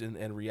adapt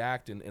and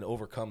react and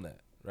overcome that,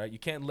 right? You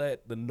can't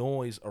let the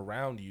noise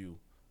around you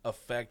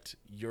affect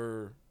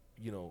your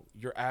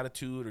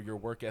attitude or your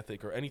work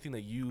ethic or anything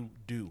that you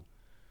do.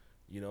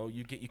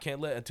 You can't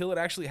let, until it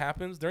actually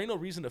happens. There ain't no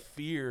reason to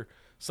fear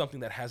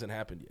something that hasn't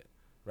happened yet,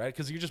 right?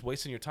 Because you're just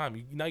wasting your time.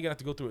 Now you're gonna have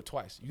to go through it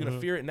twice. You're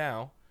gonna fear it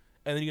now,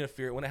 and then you're gonna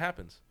fear it when it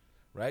happens,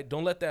 right?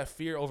 Don't let that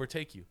fear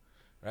overtake you,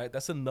 right?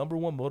 That's the number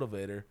one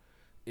motivator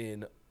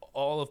in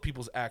all of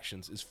people's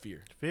actions is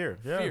fear. Fear,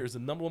 yeah. Fear is the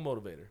number one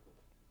motivator.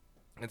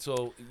 And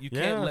so you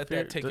can't let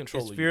that take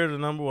control of you. Is fear the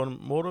number one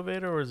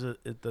motivator, or is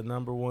it the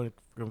number one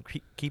from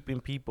keeping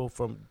people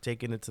from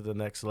taking it to the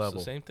next level?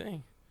 It's the same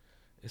thing.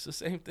 It's the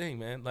same thing,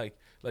 man. Like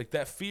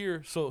that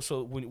fear. So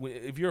when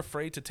if you're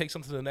afraid to take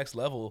something to the next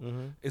level,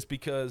 it's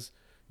because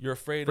you're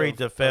afraid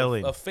of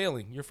failing.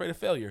 You're afraid of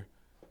failure.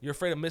 You're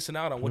afraid of missing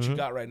out on what you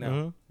got right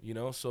now. You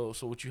know. So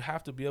what you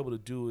have to be able to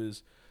do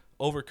is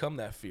overcome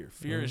that fear.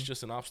 Fear is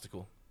just an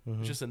obstacle.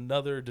 It's just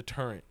another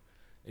deterrent.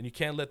 And you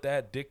can't let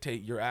that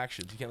dictate your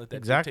actions. You can't let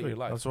that dictate your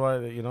life. That's why,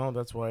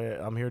 that's why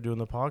I'm here doing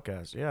the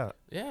podcast. Yeah.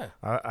 Yeah.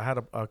 I had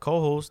a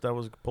co-host that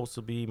was supposed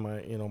to be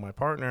my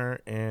partner,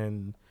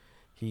 and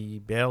he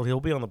bailed. He'll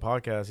be on the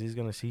podcast.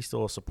 He's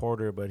still a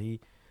supporter, but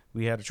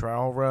we had a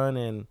trial run,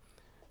 and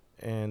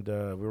we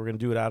were gonna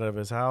do it out of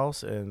his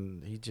house,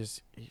 and he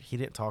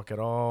didn't talk at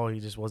all. He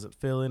just wasn't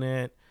feeling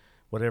it,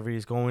 whatever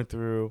he's going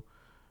through.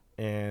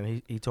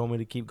 And he told me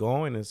to keep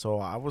going, and so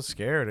I was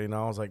scared.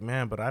 I was like,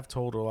 man, but I've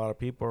told a lot of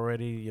people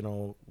already,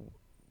 I'm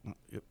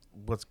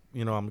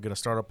going to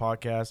start a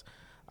podcast.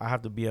 I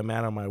have to be a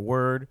man of my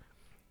word,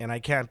 and I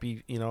can't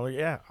be,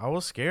 I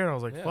was scared. I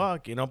was like,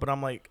 fuck, but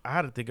I'm like, I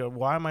had to think of,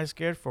 why am I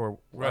scared for?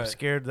 Right. I'm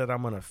scared that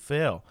I'm going to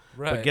fail.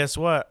 Right. But guess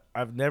what?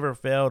 I've never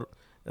failed.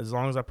 As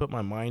long as I put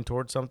my mind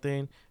towards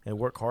something and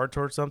work hard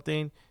towards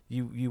something,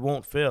 you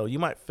won't fail. You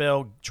might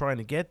fail trying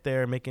to get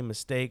there, making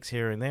mistakes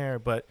here and there,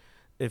 but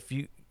if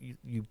you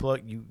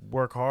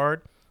work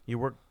hard, you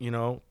work,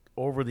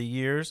 over the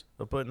years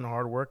of putting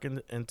hard work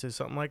into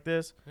something like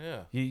this.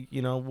 Yeah.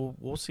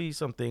 We'll see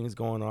some things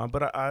going on.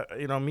 But I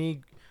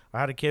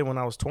had a kid when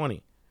I was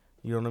 20.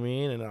 You know what I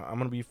mean? And I'm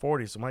gonna be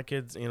 40, so my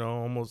kid's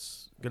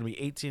almost gonna be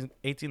 18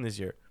 this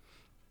year.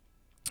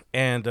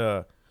 And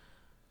I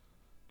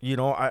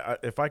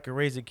if I could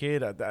raise a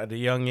kid at a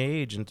young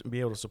age and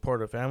be able to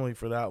support a family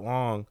for that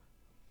long,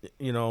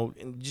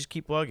 and just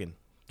keep plugging.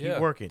 Keep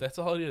working. That's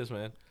all it is,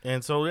 man.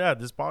 And so,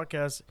 this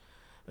podcast,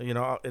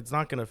 it's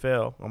not going to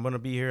fail. I'm going to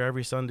be here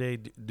every Sunday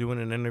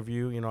doing an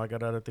interview. I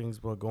got other things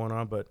going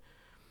on, but,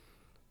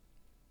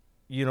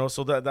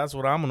 so that's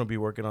what I'm going to be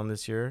working on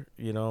this year.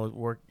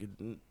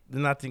 And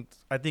I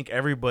think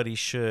everybody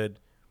should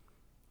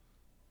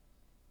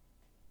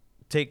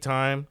take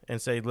time and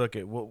say, look,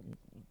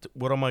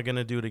 what am I going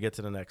to do to get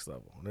to the next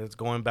level? And it's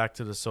going back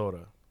to the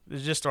soda. It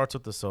just starts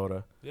with the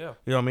soda. Yeah.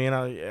 You know what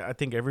I mean? I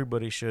think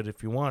everybody should,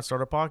 if you want to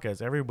start a podcast,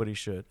 everybody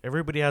should.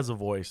 Everybody has a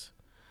voice,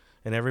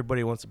 and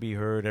everybody wants to be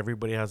heard.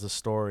 Everybody has a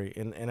story.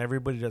 And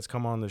everybody that's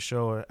come on the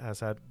show has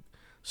had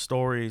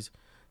stories,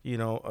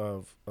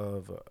 of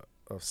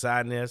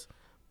sadness,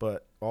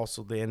 but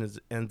also they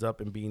ends up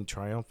in being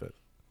triumphant.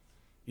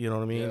 You know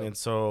what I mean? Yeah. And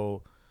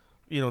so,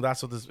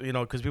 that's what this,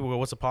 because people go,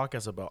 what's a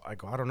podcast about? I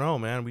go, I don't know,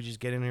 man. We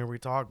just get in here and we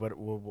talk. But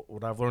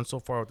what I've learned so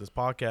far with this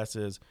podcast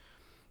is,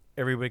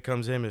 everybody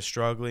comes in is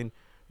struggling,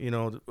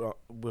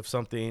 with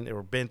something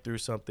or been through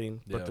something,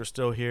 but they're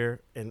still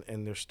here and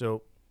they're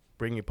still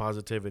bringing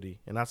positivity.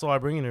 And that's all I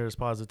bring in here is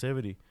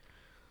positivity.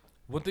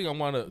 One thing I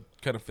want to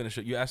kind of finish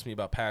it, you asked me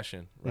about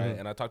passion, right?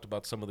 And I talked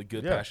about some of the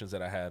good passions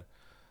that I had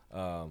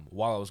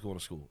while I was going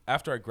to school.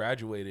 After I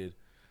graduated,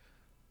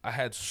 I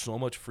had so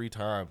much free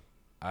time.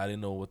 I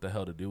didn't know what the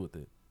hell to do with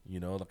it.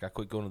 I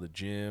quit going to the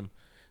gym,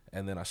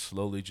 and then I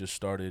slowly just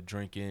started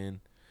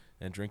drinking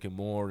and drinking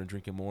more and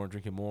drinking more and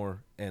drinking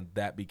more. And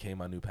that became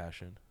my new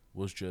passion,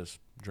 was just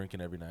drinking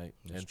every night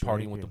and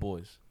partying with the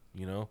boys,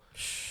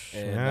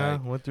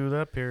 And went through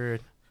that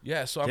period.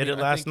 Yeah, so I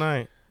last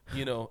night.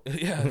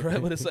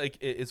 Right? But it's like,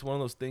 it's one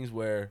of those things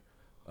where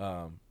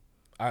I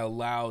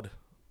allowed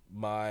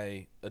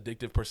my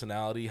addictive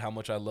personality, how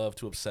much I love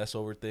to obsess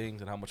over things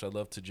and how much I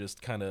love to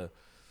just kind of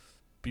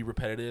be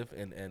repetitive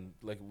and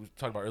like we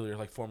talked about earlier,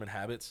 like forming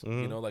habits,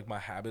 like my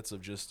habits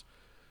of just,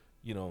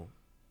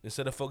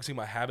 instead of focusing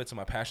my habits and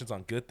my passions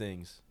on good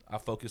things, I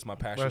focus my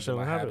passions and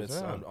my habits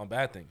on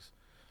bad things,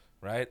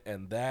 right?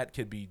 And that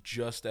can be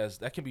just as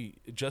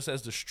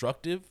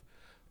destructive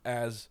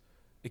as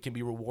it can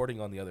be rewarding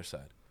on the other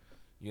side,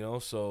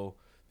 So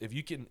if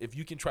you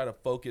can try to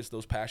focus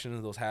those passions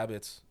and those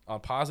habits on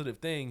positive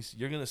things,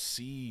 you're gonna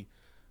see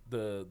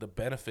the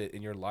benefit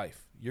in your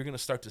life. You're gonna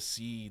start to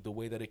see the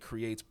way that it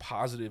creates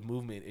positive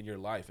movement in your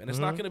life, and it's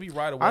not gonna be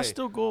right away. I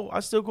still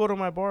go to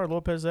my bar,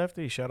 Lopez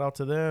FD. Shout out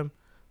to them.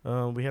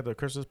 We had the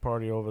Christmas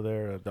party over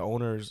there. The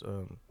owners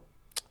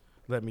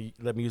let me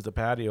use the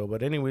patio.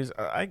 But anyways,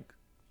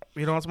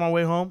 it's my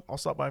way home. I'll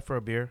stop by for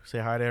a beer, say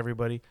hi to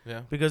everybody.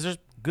 Yeah. Because there's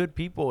good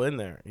people in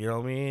there. You know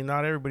what I mean?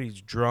 Not everybody's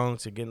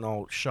drunks and getting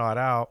all shot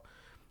out.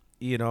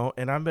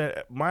 And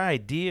my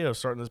idea of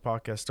starting this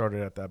podcast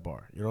started at that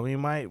bar. You know what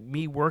I mean?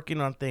 Me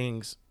working on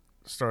things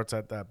starts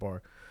at that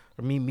bar.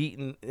 Or me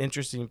meeting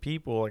interesting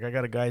people. Like I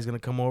got a guy who's gonna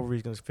come over.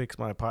 He's gonna fix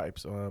my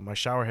pipes. My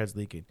shower head's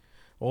leaking.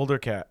 Older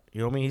cat,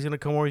 you know what I mean? He's gonna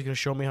come over. He's gonna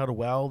show me how to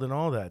weld and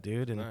all that,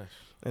 dude. And nice.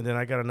 And then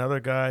I got another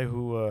guy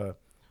who,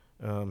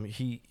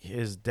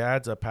 his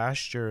dad's a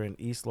pastor in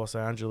East Los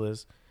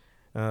Angeles.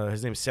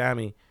 His name's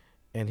Sammy,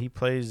 and he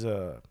plays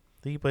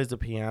think he plays the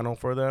piano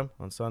for them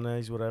on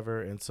Sundays,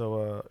 whatever. And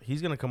so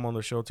he's gonna come on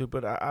the show too.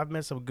 But I've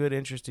met some good,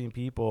 interesting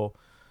people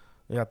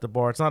at the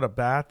bar. It's not a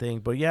bad thing,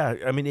 but yeah,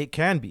 I mean it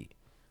can be.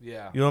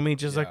 Yeah. You know what I mean?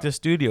 Just Yeah. like the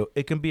studio,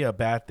 it can be a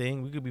bad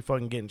thing. We could be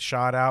fucking getting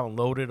shot out and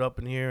loaded up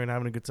in here and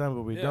having a good time,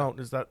 but we don't.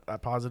 It's that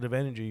positive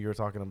energy you're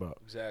talking about.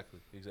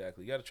 Exactly.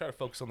 You got to try to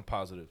focus on the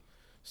positive.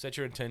 Set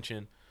your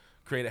intention.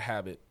 Create a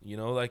habit. You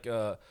know, like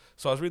so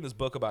I was reading this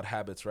book about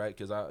habits, right?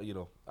 Because I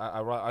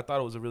thought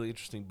it was a really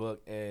interesting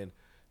book, and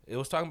it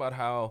was talking about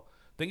how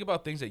think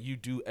about things that you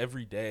do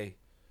every day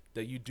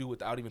that you do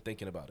without even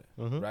thinking about it,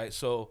 right?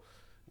 So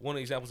one of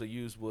the examples they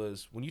used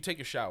was when you take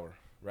a shower,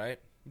 right?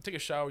 You take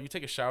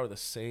a shower the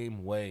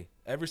same way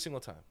every single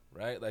time,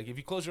 right? Like if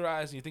you close your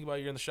eyes and you think about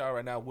you're in the shower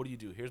right now, what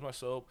do? Here's my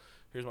soap,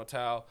 here's my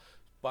towel,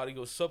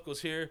 soap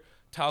goes here,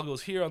 towel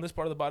goes here on this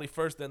part of the body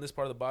first, then this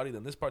part of the body,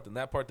 then this part, then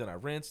that part, then I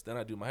rinse, then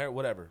I do my hair,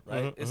 whatever,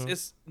 right?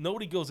 It's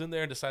nobody goes in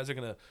there and decides they're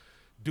gonna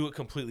do it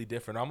completely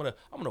different. I'm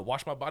gonna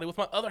wash my body with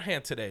my other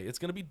hand today. It's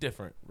gonna be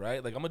different,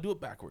 right? Like I'm gonna do it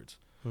backwards,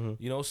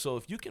 you know. So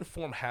if you can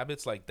form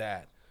habits like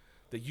that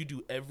you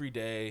do every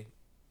day,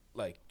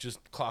 like just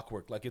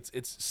clockwork, like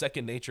it's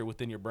second nature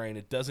within your brain.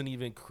 It doesn't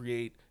even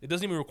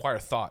require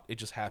thought. It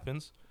just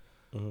happens.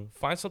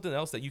 Find something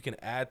else that you can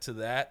add to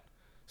that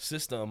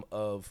system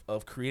of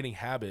creating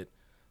habit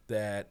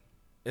that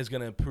is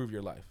going to improve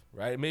your life,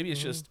 right? Maybe it's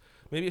just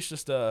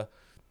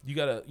you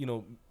gotta, you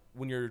know,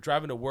 when you're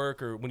driving to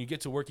work or when you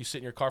get to work, you sit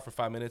in your ar for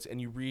 5 minutes and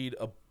you read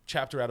a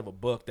chapter out of a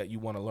book that you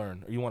want to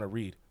learn or you want to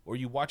read, or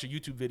you watch a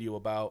YouTube video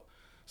about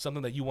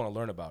something that you want to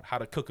learn about, how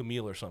to cook a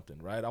meal or something,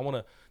 right?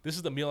 This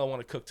is the meal I want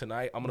to cook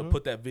tonight. I'm going to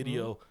put that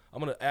video,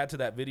 I'm going to add to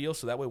that video.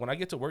 So that way, when I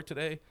get to work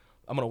today,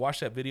 I'm going to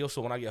watch that video.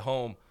 So when I get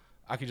home,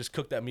 I can just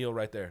cook that meal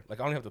right there. Like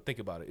I don't have to think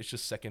about it. It's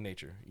just second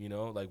nature, you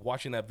know, like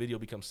watching that video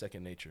becomes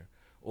second nature,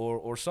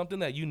 or something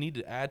that you need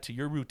to add to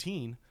your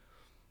routine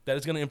that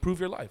is going to improve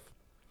your life.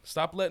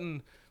 Stop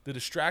letting the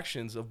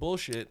distractions of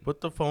bullshit. Put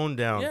the phone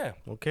down. Yeah.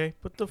 Okay.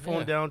 Put the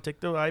phone down. Take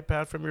the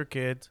iPad from your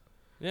kids.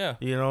 Yeah.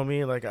 You know what I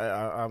mean? Like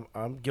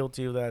I'm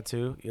guilty of that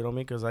too. You know what I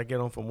mean? Because I get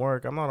home from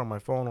work. I'm not on my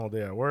phone all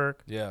day at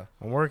work. Yeah.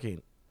 I'm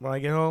working. When I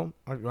get home,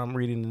 I'm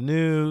reading the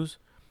news.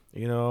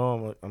 You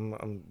know,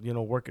 I'm you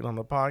know, working on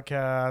the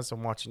podcast.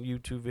 I'm watching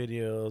YouTube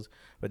videos.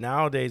 But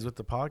nowadays with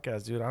the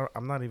podcast, dude,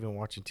 I'm not even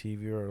watching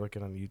TV or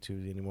looking on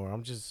YouTube anymore.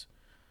 I'm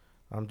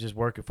just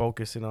working,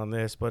 focusing on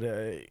this. But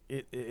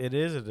it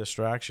is a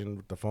distraction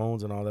with the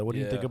phones and all that. What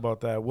do you think about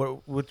that?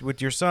 What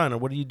with your son, or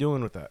what are you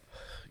doing with that?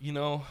 You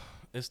know,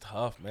 it's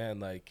tough, man.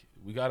 Like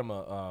we got him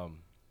a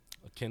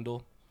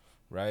Kindle,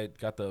 right?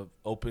 Got the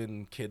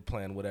open kid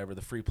plan, whatever,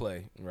 the free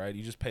play, right?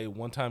 You just pay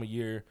one time a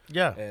year,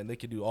 and they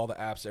can do all the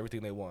apps,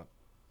 everything they want.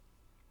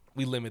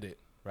 We limit it,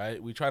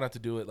 right? We try not to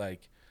do it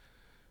like,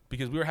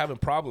 because we were having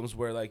problems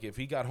where like if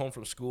he got home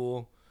from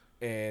school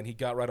and he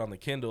got right on the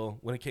Kindle,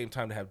 when it came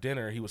time to have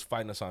dinner, he was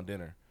fighting us on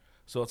dinner.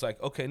 So it's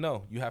like, okay,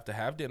 no, you have to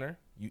have dinner,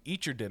 you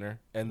eat your dinner,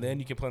 and then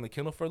you can play on the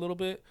Kindle for a little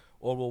bit,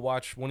 or we'll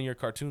watch one of your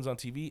cartoons on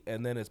TV,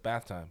 and then it's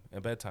bath time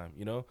and bedtime,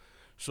 you know?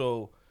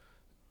 So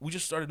we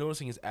just started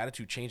noticing his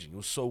attitude changing. It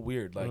was so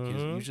weird. Like, he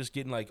was just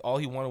getting, like, all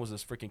he wanted was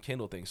this freaking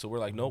Kindle thing. So we're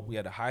like, nope, we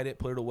had to hide it,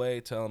 put it away,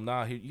 tell him,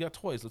 nah, here, you got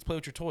toys. Let's play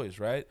with your toys,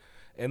 right?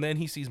 And then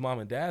he sees mom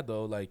and dad,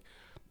 though, like,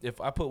 if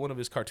I put one of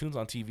his cartoons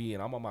on TV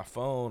and I'm on my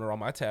phone or on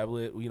my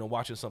tablet, you know,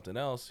 watching something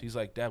else, he's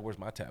like, Dad, where's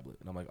my tablet?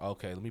 And I'm like,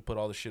 okay, let me put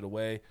all this shit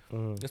away.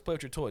 Let's play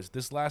with your toys.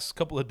 This last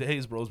couple of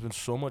days, bro, has been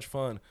so much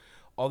fun.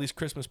 All these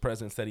Christmas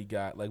presents that he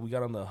got. Like, we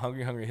got on the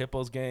Hungry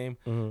Hippos game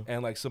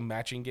and, like, some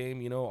matching game,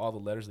 you know, all the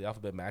letters of the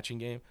alphabet matching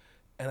game.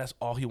 And that's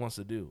all he wants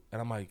to do. And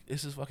I'm like,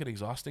 this is fucking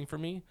exhausting for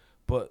me,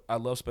 but I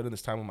love spending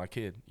this time with my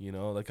kid, you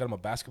know? Like, got him a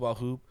basketball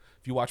hoop.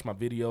 If you watch my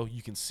video,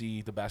 you can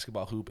see the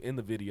basketball hoop in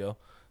the video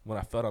when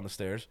I fell down the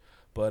stairs.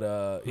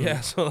 But,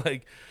 yeah, so,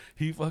 like,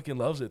 he fucking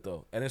loves it,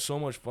 though. And it's so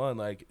much fun,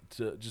 like,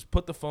 to just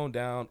put the phone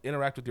down,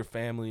 interact with your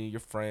family, your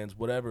friends,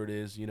 whatever it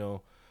is, you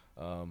know.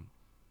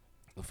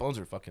 The phones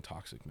are fucking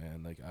toxic,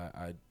 man. Like,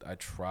 I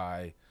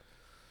try.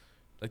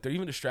 Like, they're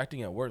even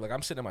distracting at work. Like,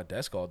 I'm sitting at my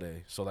desk all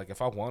day. So, like,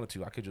 if I wanted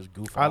to, I could just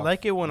goof off. I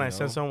like it when I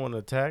send someone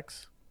a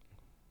text.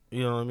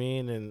 You know what I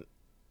mean? And,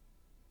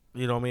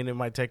 you know what I mean? It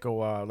might take a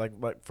while.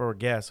 Like for a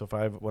guest,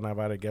 when I've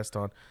had a guest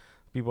on,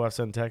 people I've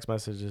sent text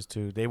messages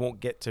to, they won't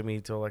get to me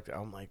till, like,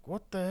 I'm like,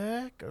 what the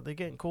heck? Are they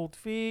getting cold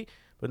feet?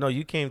 But, no,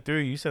 you came through.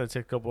 You said it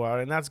took a couple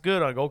hours. And that's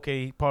good. Like,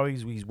 okay,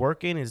 he's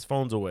working. His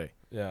phone's away.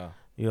 Yeah.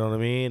 You know what I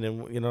mean?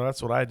 And, you know,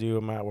 that's what I do.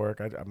 I'm at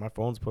work. My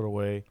phone's put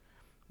away.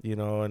 You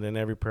know, and then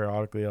every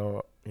periodically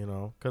I'll, you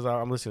know, because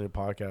I'm listening to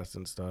podcasts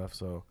and stuff.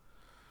 So,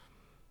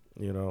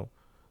 you know.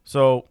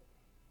 So,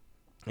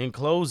 in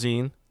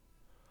closing.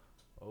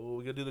 Oh,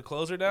 we going to do the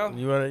closer now?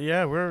 We there.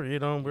 Yeah,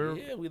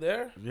 we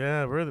there?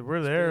 Yeah,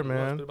 we're there,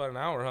 man. It's been about an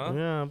hour, huh?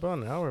 Yeah, about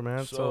an hour,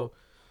 man. So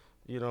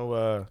you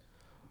know,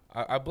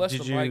 I blessed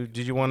the mic.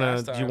 Did you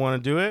want to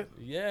do it?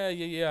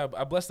 Yeah.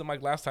 I blessed the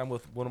mic last time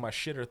with one of my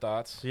shitter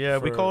thoughts. Yeah,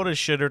 we call it his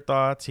shitter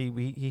thoughts.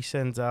 He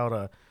sends out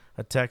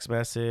a text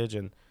message,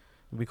 and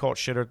We call it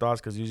shitter thoughts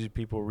because usually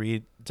people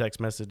read text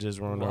messages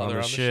when they're on the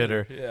they're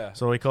shitter. Yeah.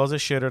 So he calls it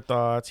shitter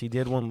thoughts. He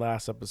did one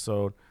last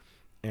episode,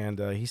 and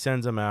he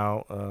sends them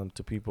out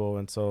to people.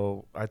 And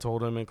so I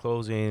told him in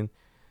closing,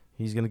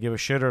 he's gonna give a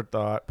shitter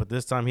thought, but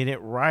this time he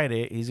didn't write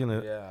it. He's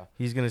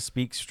gonna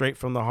speak straight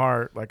from the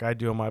heart, like I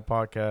do on my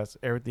podcast.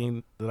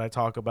 Everything that I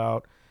talk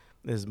about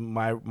is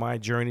my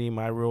journey,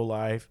 my real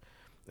life,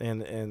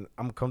 and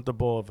I'm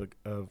comfortable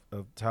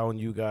of telling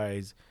you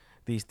guys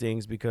these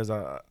things because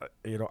I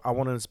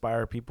want to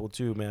inspire people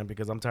too, man,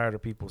 because I'm tired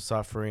of people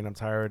suffering. I'm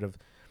tired of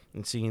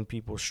seeing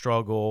people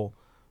struggle.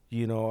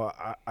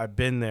 I've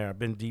been there. I've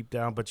been deep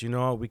down, but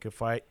we could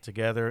fight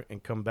together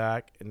and come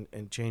back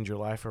and change your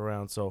life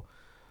around. So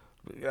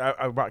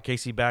I brought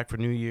Casey back for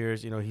New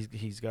Year's.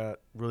 He's got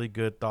really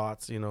good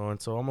thoughts,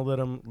 and so I'm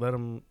gonna let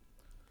him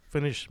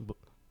finish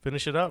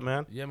it up,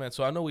 man. Yeah, man.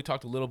 So I know we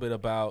talked a little bit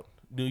about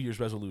New Year's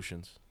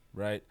resolutions,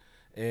 right?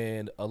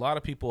 And a lot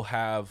of people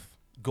have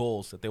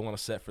goals that they want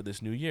to set for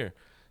this new year,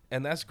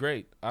 and that's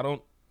great. I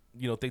don't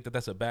think that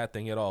that's a bad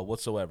thing at all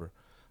whatsoever.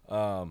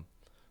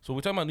 So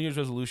we're talking about New Year's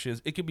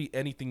resolutions. It could be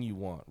anything you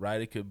want,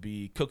 right? It could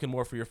be cooking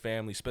more for your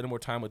family, spending more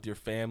time with your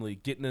family,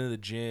 getting into the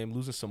gym,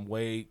 losing some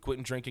weight,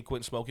 quitting drinking,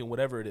 quitting smoking,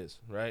 whatever it is,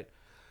 right?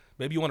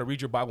 Maybe you want to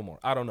read your Bible more.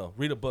 I don't know.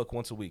 Read a book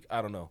once a week.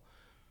 I don't know.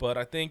 But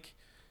I think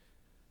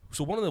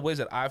so. One of the ways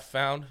that I've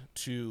found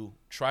to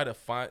try to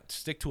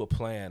stick to a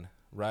plan,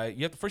 right?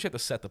 You have to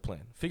set the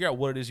plan, figure out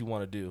what it is you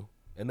want to do.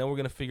 And then we're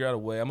going to figure out a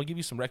way. I'm going to give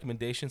you some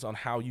recommendations on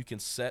how you can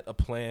set a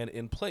plan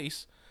in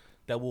place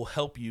that will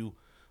help you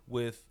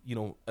with,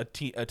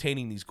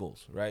 attaining these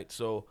goals, right?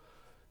 So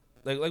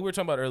like we were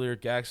talking about earlier,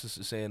 Gax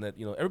is saying that,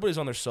 everybody's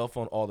on their cell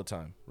phone all the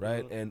time,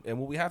 right? Mm-hmm. And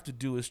what we have to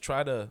do is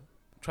try to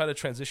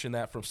transition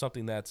that from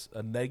something that's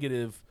a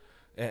negative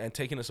and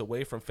taking us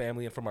away from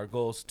family and from our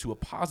goals to a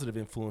positive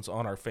influence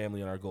on our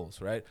family and our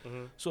goals, right?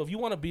 Mm-hmm. So if you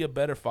want to be a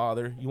better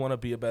father, you want to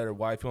be a better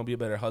wife, you want to be a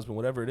better husband,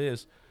 whatever it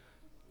is,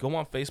 go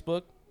on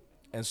Facebook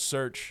and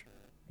search,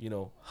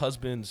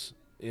 husbands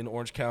in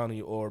Orange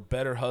County, or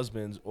better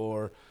husbands,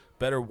 or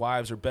better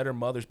wives, or better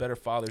mothers, better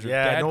fathers.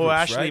 Yeah, or dad no groups,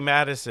 Ashley right?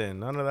 Madison,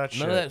 none of that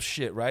shit. None of that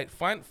shit, right?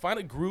 Find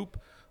a group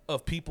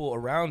of people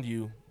around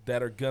you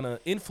that are gonna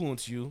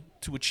influence you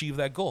to achieve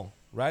that goal,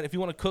 right? If you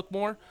want to cook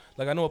more,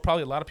 like I know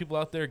probably a lot of people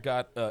out there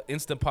got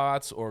Instant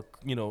Pots, or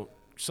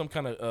some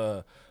kind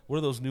of what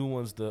are those new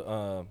ones,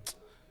 the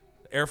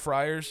air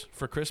fryers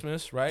for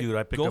Christmas, right? Dude,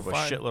 I picked up a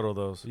shitload of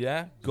those.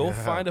 Yeah,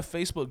 find a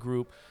Facebook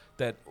group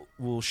that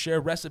will share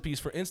recipes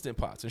for Instant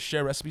Pots and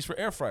share recipes for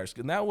air fryers.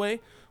 And that way,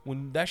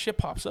 when that shit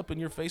pops up in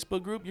your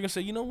Facebook group, you're going to say,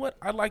 you know what?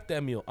 I like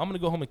that meal. I'm going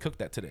to go home and cook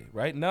that today,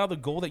 right? Now the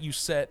goal that you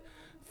set,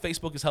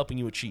 Facebook is helping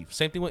you achieve.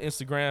 Same thing with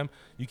Instagram.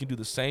 You can do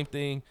the same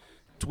thing.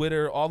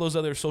 Twitter, all those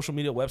other social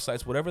media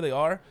websites, whatever they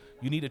are,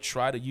 you need to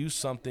try to use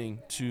something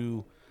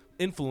to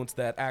influence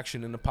that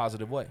action in a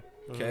positive way,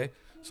 okay?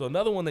 Mm-hmm. So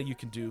another one that you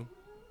can do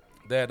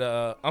that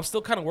I'm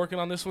still kind of working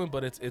on this one,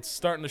 but it's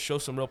starting to show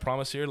some real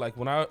promise here. Like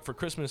for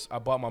Christmas, I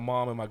bought my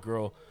mom and my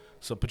girl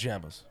some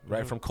pajamas,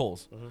 right, from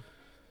Kohl's. Mm-hmm.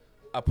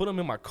 I put them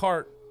in my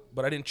cart,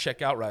 but I didn't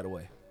check out right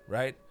away,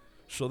 right?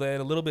 So then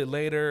a little bit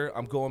later,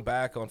 I'm going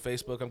back on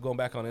Facebook, I'm going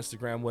back on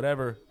Instagram,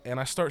 whatever, and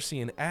I start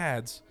seeing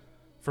ads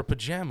for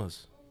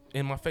pajamas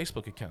in my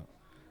Facebook account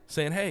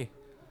saying, hey,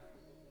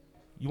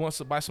 you want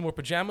to buy some more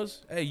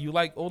pajamas? Hey, you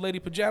like old lady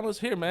pajamas?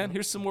 Here, man.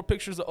 Here's some more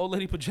pictures of old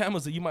lady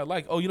pajamas that you might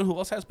like. Oh, you know who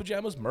else has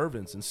pajamas?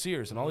 Mervyn's and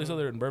Sears and all these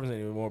other Mervyn's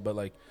anymore. But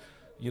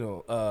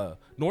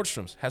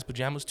Nordstrom's has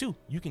pajamas too.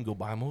 You can go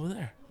buy them over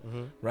there,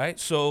 right?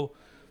 So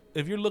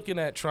if you're looking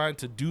at trying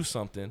to do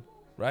something,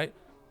 right,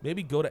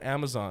 maybe go to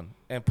Amazon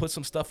and put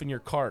some stuff in your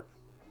cart.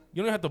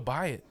 You don't have to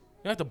buy it.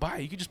 You don't have to buy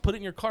it. You can just put it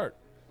in your cart.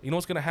 You know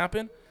what's going to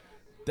happen?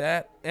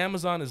 That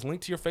Amazon is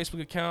linked to your Facebook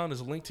account,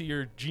 is linked to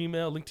your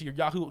Gmail, linked to your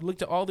Yahoo, linked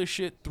to all this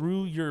shit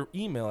through your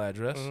email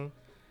address. Mm-hmm.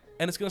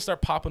 And it's going to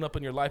start popping up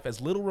in your life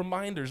as little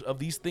reminders of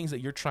these things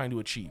that you're trying to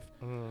achieve.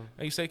 Mm-hmm.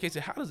 And you say,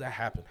 Casey, how does that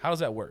happen? How does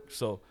that work?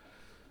 So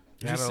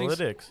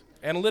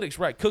Analytics,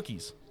 right.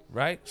 Cookies,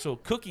 right? So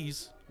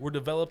cookies were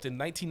developed in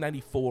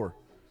 1994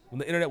 when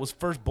the internet was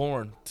first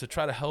born to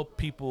try to help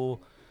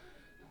people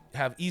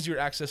have easier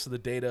access to the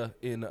data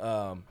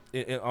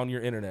on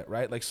your internet,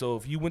 right? Like, so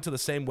if you went to the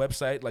same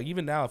website, like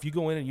even now, if you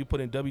go in and you put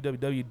in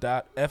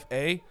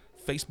www.fa,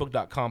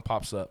 facebook.com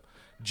pops up.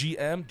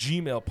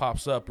 Gmail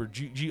pops up, or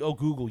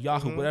Google,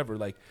 Yahoo, whatever.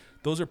 Like,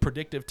 those are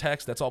predictive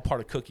text. That's all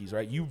part of cookies,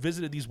 right? You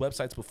visited these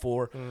websites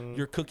before.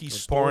 Your cookies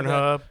store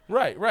Pornhub.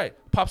 Right.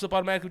 Pops up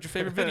automatically with your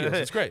favorite videos.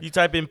 It's great. You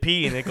type in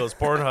P and it goes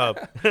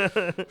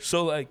Pornhub.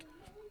 So, like,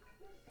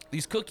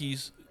 these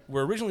cookies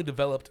were originally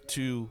developed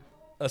to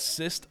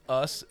assist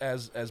us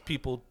as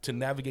people to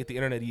navigate the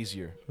internet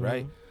easier,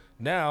 right?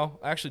 Now,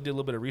 I actually did a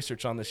little bit of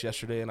research on this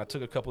yesterday, and I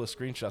took a couple of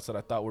screenshots that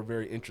I thought were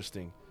very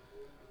interesting.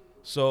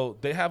 So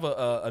they have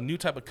a new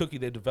type of cookie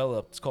they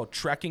developed. It's called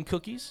tracking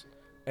cookies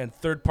and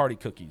third-party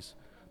cookies.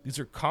 These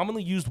are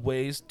commonly used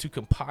ways to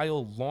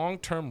compile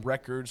long-term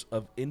records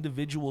of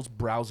individuals'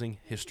 browsing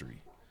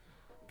history,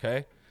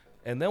 okay?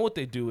 And then what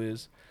they do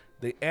is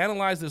They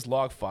analyze this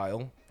log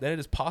file. Then it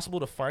is possible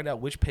to find out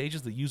which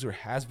pages the user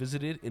has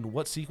visited, in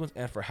what sequence,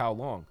 and for how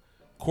long.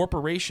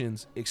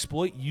 Corporations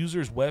exploit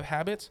users' web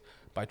habits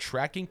by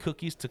tracking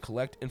cookies to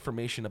collect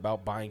information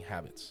about buying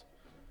habits.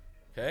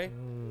 Okay?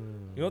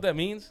 You know what that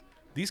means?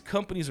 These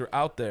companies are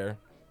out there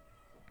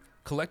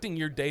collecting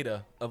your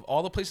data of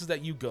all the places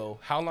that you go,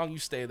 how long you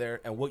stay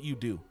there, and what you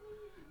do.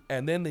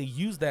 And then they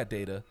use that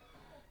data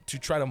to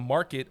try to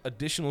market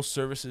additional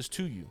services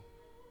to you,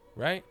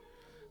 right?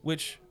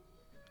 Which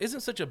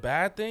isn't such a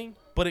bad thing,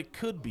 but it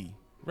could be,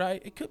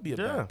 right? It could be a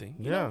bad thing.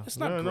 You know, it's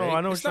not great. No, I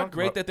know it's not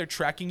great that they're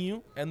tracking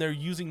you and they're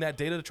using that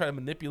data to try to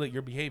manipulate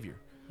your behavior,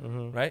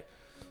 right?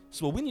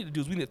 So what we need to do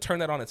is we need to turn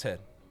that on its head.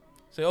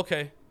 Say,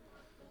 okay,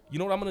 you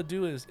know what I'm going to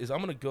do is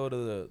I'm going to go to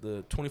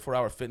the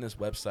 24-hour fitness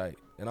website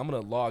and I'm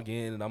going to log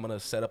in and I'm going to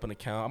set up an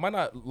account.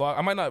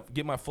 I might not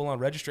get my full-on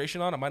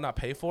registration on. I might not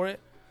pay for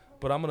it,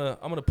 but I'm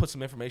going to put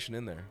some information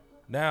in there.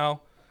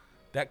 Now,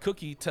 that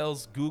cookie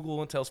tells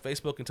Google and tells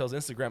Facebook and tells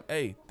Instagram,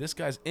 hey, this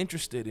guy's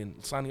interested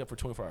in signing up for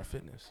 24-hour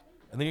fitness.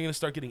 And then you're going to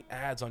start getting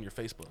ads on your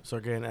Facebook.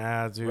 Start getting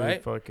ads, dude,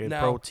 right? fucking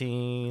Now,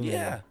 protein.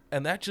 Yeah.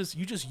 And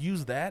you just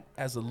use that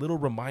as a little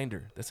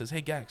reminder that says,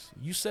 hey, Gax,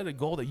 you set a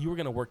goal that you were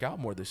going to work out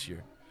more this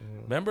year.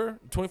 Remember,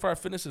 24-hour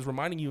fitness is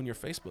reminding you in your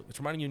Facebook. It's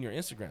reminding you in your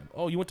Instagram.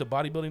 Oh, you went to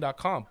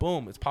bodybuilding.com.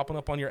 Boom. It's popping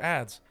up on your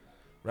ads,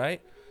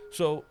 right?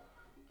 So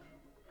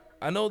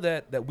I know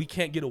that we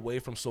can't get away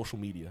from social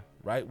media,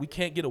 right? We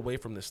can't get away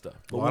from this stuff.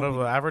 But a lot of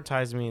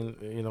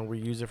advertising, we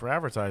use it for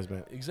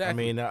advertisement. Exactly. I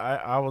mean,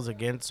 I was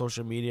against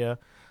social media.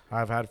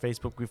 I've had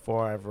Facebook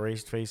before. I've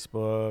erased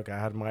Facebook. I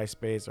had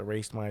MySpace,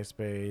 erased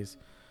MySpace.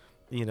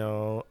 I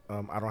don't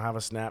have a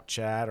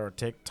Snapchat or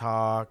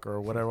TikTok or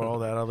whatever, all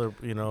that other,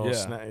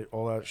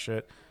 all that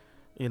shit.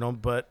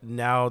 But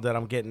now that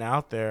I'm getting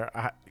out there,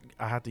 I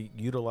have to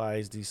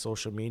utilize these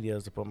social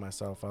medias to put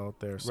myself out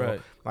there. So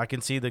I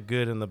can see the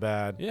good and the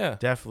bad. Yeah.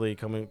 Definitely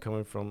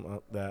coming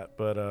from that.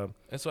 But and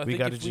so I we think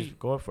got to just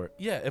go for it.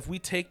 Yeah. If we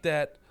take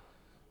that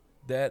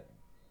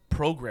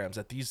programs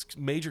that these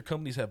major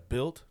companies have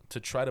built to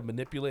try to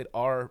manipulate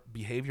our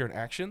behavior and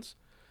actions,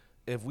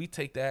 if we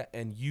take that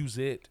and use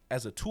it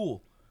as a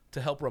tool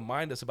to help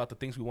remind us about the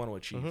things we want to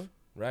achieve,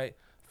 right?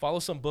 Follow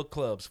some book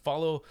clubs.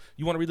 You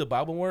want to read the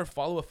Bible more?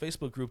 Follow a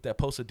Facebook group that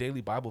posts a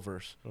daily Bible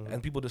verse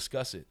and people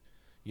discuss it.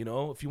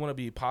 If you want to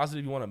be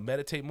positive, you want to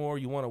meditate more,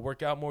 you want to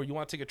work out more, you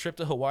want to take a trip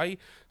to Hawaii,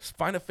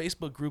 find a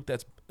Facebook group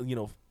that's,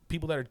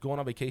 people that are going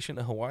on vacation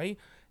to Hawaii,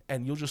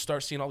 and you'll just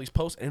start seeing all these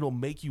posts, and it'll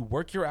make you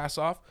work your ass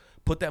off,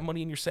 put that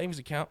money in your savings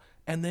account,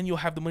 and then you'll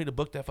have the money to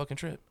book that fucking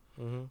trip,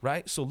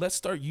 right? So let's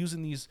start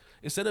using these,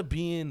 instead of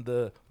being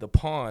the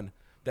pawn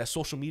that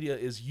social media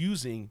is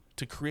using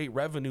to create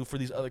revenue for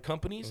these other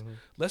companies,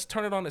 let's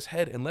turn it on its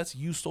head, and let's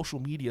use social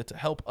media to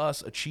help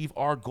us achieve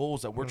our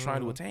goals that we're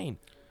trying to attain.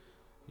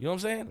 You know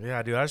what I'm saying?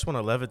 Yeah, dude. I just want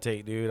to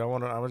levitate, dude.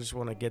 I just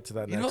want to get to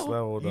that next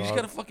level, dog. You just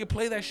gotta fucking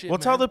play that shit. Well,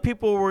 man. tell the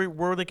people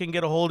where they can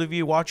get a hold of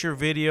you, watch your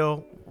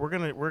video. We're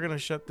gonna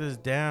shut this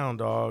down,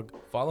 dog.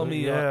 Follow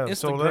me on Instagram.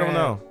 So let them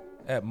know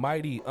at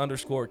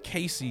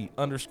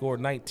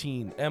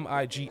mighty_Casey_19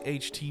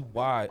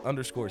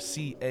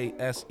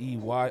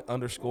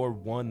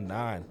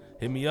 MIGHTY_CASEY_19.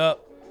 Hit me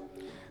up.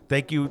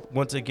 Thank you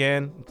once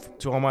again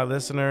to all my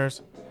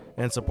listeners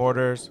and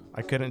supporters.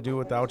 I couldn't do it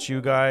without you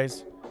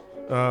guys.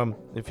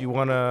 If you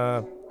want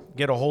to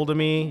get a hold of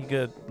me, you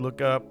could look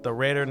up The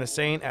Raider and the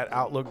Saint at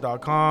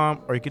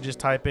outlook.com, or you could just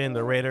type in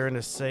The Raider and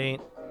the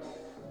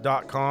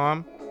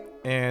Saint.com,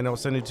 and it'll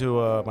send you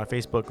to my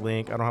Facebook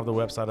link. I don't have the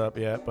website up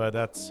yet, but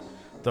that's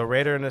The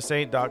Raider and the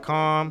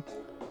Saint.com,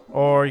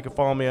 or you can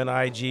follow me on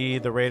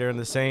IG, The Raider and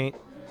the Saint.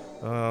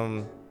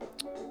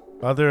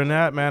 Other than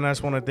that, man, I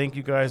just want to thank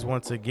you guys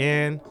once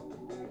again,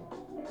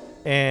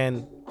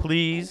 and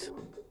please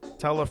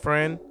tell a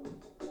friend.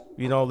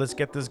 Let's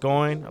get this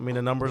going. I mean,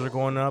 the numbers are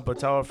going up, but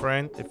tell a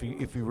friend if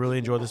you really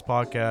enjoy this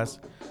podcast,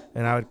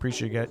 and I would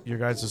appreciate your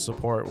guys'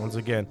 support once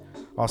again.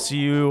 I'll see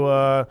you.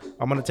 I'm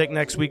going to take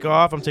next week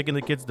off. I'm taking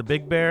the kids to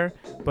Big Bear,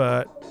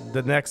 but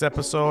the next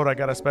episode, I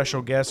got a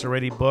special guest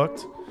already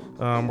booked.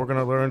 We're going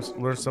to learn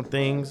some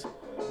things,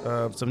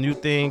 some new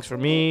things for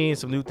me,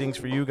 some new things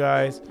for you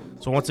guys.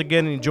 So once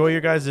again, enjoy your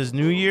guys'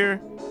 new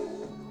year.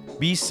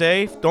 Be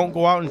safe. Don't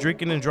go out and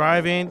drinking and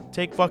driving.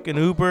 Take fucking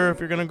Uber if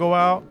you're going to go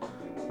out.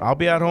 I'll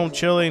be at home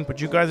chilling,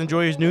 but you guys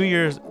enjoy your New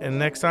Year's, and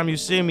next time you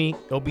see me,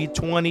 it'll be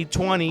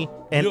 2020,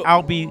 and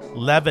I'll be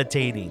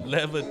levitating.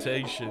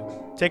 Levitation.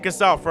 Take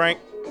us out, Frank.